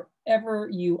bookstore wherever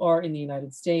you are in the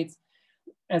United States.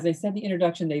 As I said in the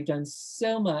introduction, they've done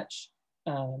so much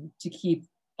to keep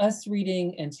us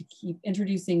reading and to keep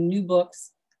introducing new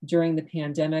books during the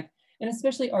pandemic, and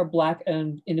especially our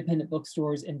Black-owned independent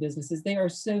bookstores and businesses. They are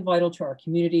so vital to our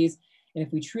communities. And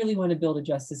if we truly want to build a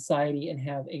just society and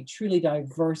have a truly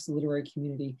diverse literary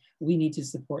community, we need to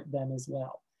support them as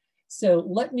well. So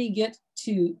let me get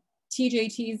to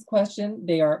TJT's question.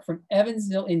 They are from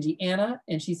Evansville, Indiana,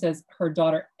 and she says her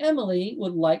daughter Emily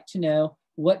would like to know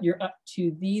what you're up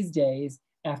to these days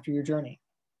after your journey.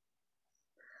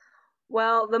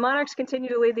 Well, the Monarchs continue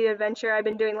to lead the adventure. I've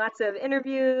been doing lots of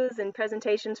interviews and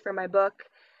presentations for my book.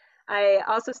 I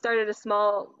also started a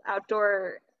small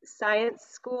outdoor science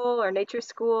school or nature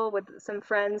school with some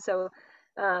friends. So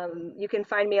you can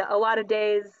find me a lot of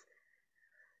days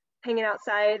hanging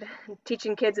outside,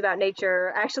 teaching kids about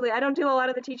nature. Actually, I don't do a lot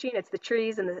of the teaching. It's the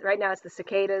trees, and right now it's the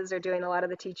cicadas are doing a lot of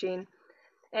the teaching.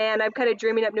 And I'm kind of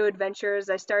dreaming up new adventures.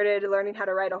 I started learning how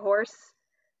to ride a horse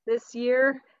this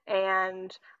year,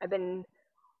 and I've been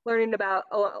learning about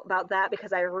that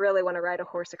because I really want to ride a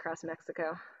horse across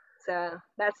Mexico. So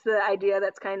that's the idea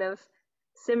that's kind of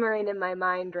simmering in my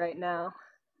mind right now.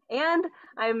 And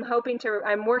I'm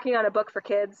working on a book for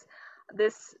kids.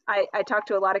 I talked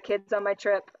to a lot of kids on my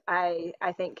trip. I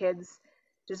think kids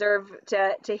deserve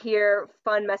to hear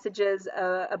fun messages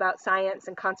about science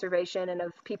and conservation and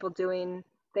of people doing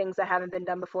things that haven't been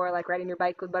done before, like riding your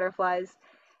bike with butterflies.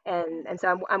 And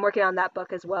so I'm working on that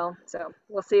book as well. So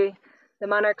we'll see. The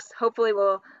Monarchs hopefully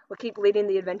will keep leading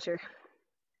the adventure.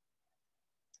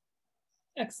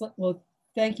 Excellent. Well,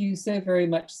 thank you so very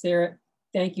much, Sarah.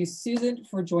 Thank you, Susan,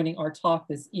 for joining our talk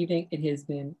this evening. It has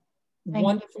been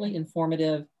wonderfully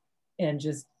informative and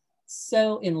just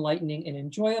so enlightening and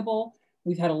enjoyable.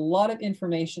 We've had a lot of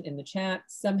information in the chat.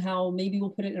 Somehow, maybe we'll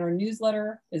put it in our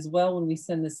newsletter as well when we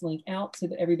send this link out so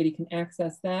that everybody can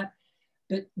access that.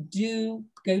 But do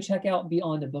go check out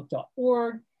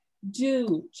beyondabook.org.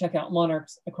 Do check out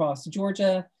Monarchs across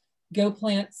Georgia. Go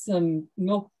plant some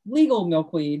legal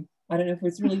milkweed. I don't know if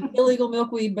it's really illegal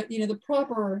milkweed, but the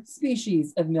proper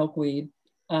species of milkweed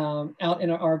out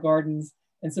in our gardens,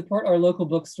 and support our local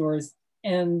bookstores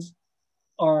and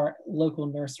our local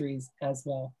nurseries as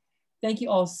well. Thank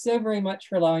you all so very much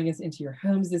for allowing us into your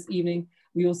homes this evening.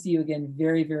 We will see you again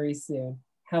very, very soon.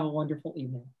 Have a wonderful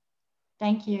evening.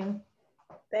 Thank you.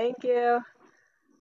 Thank you.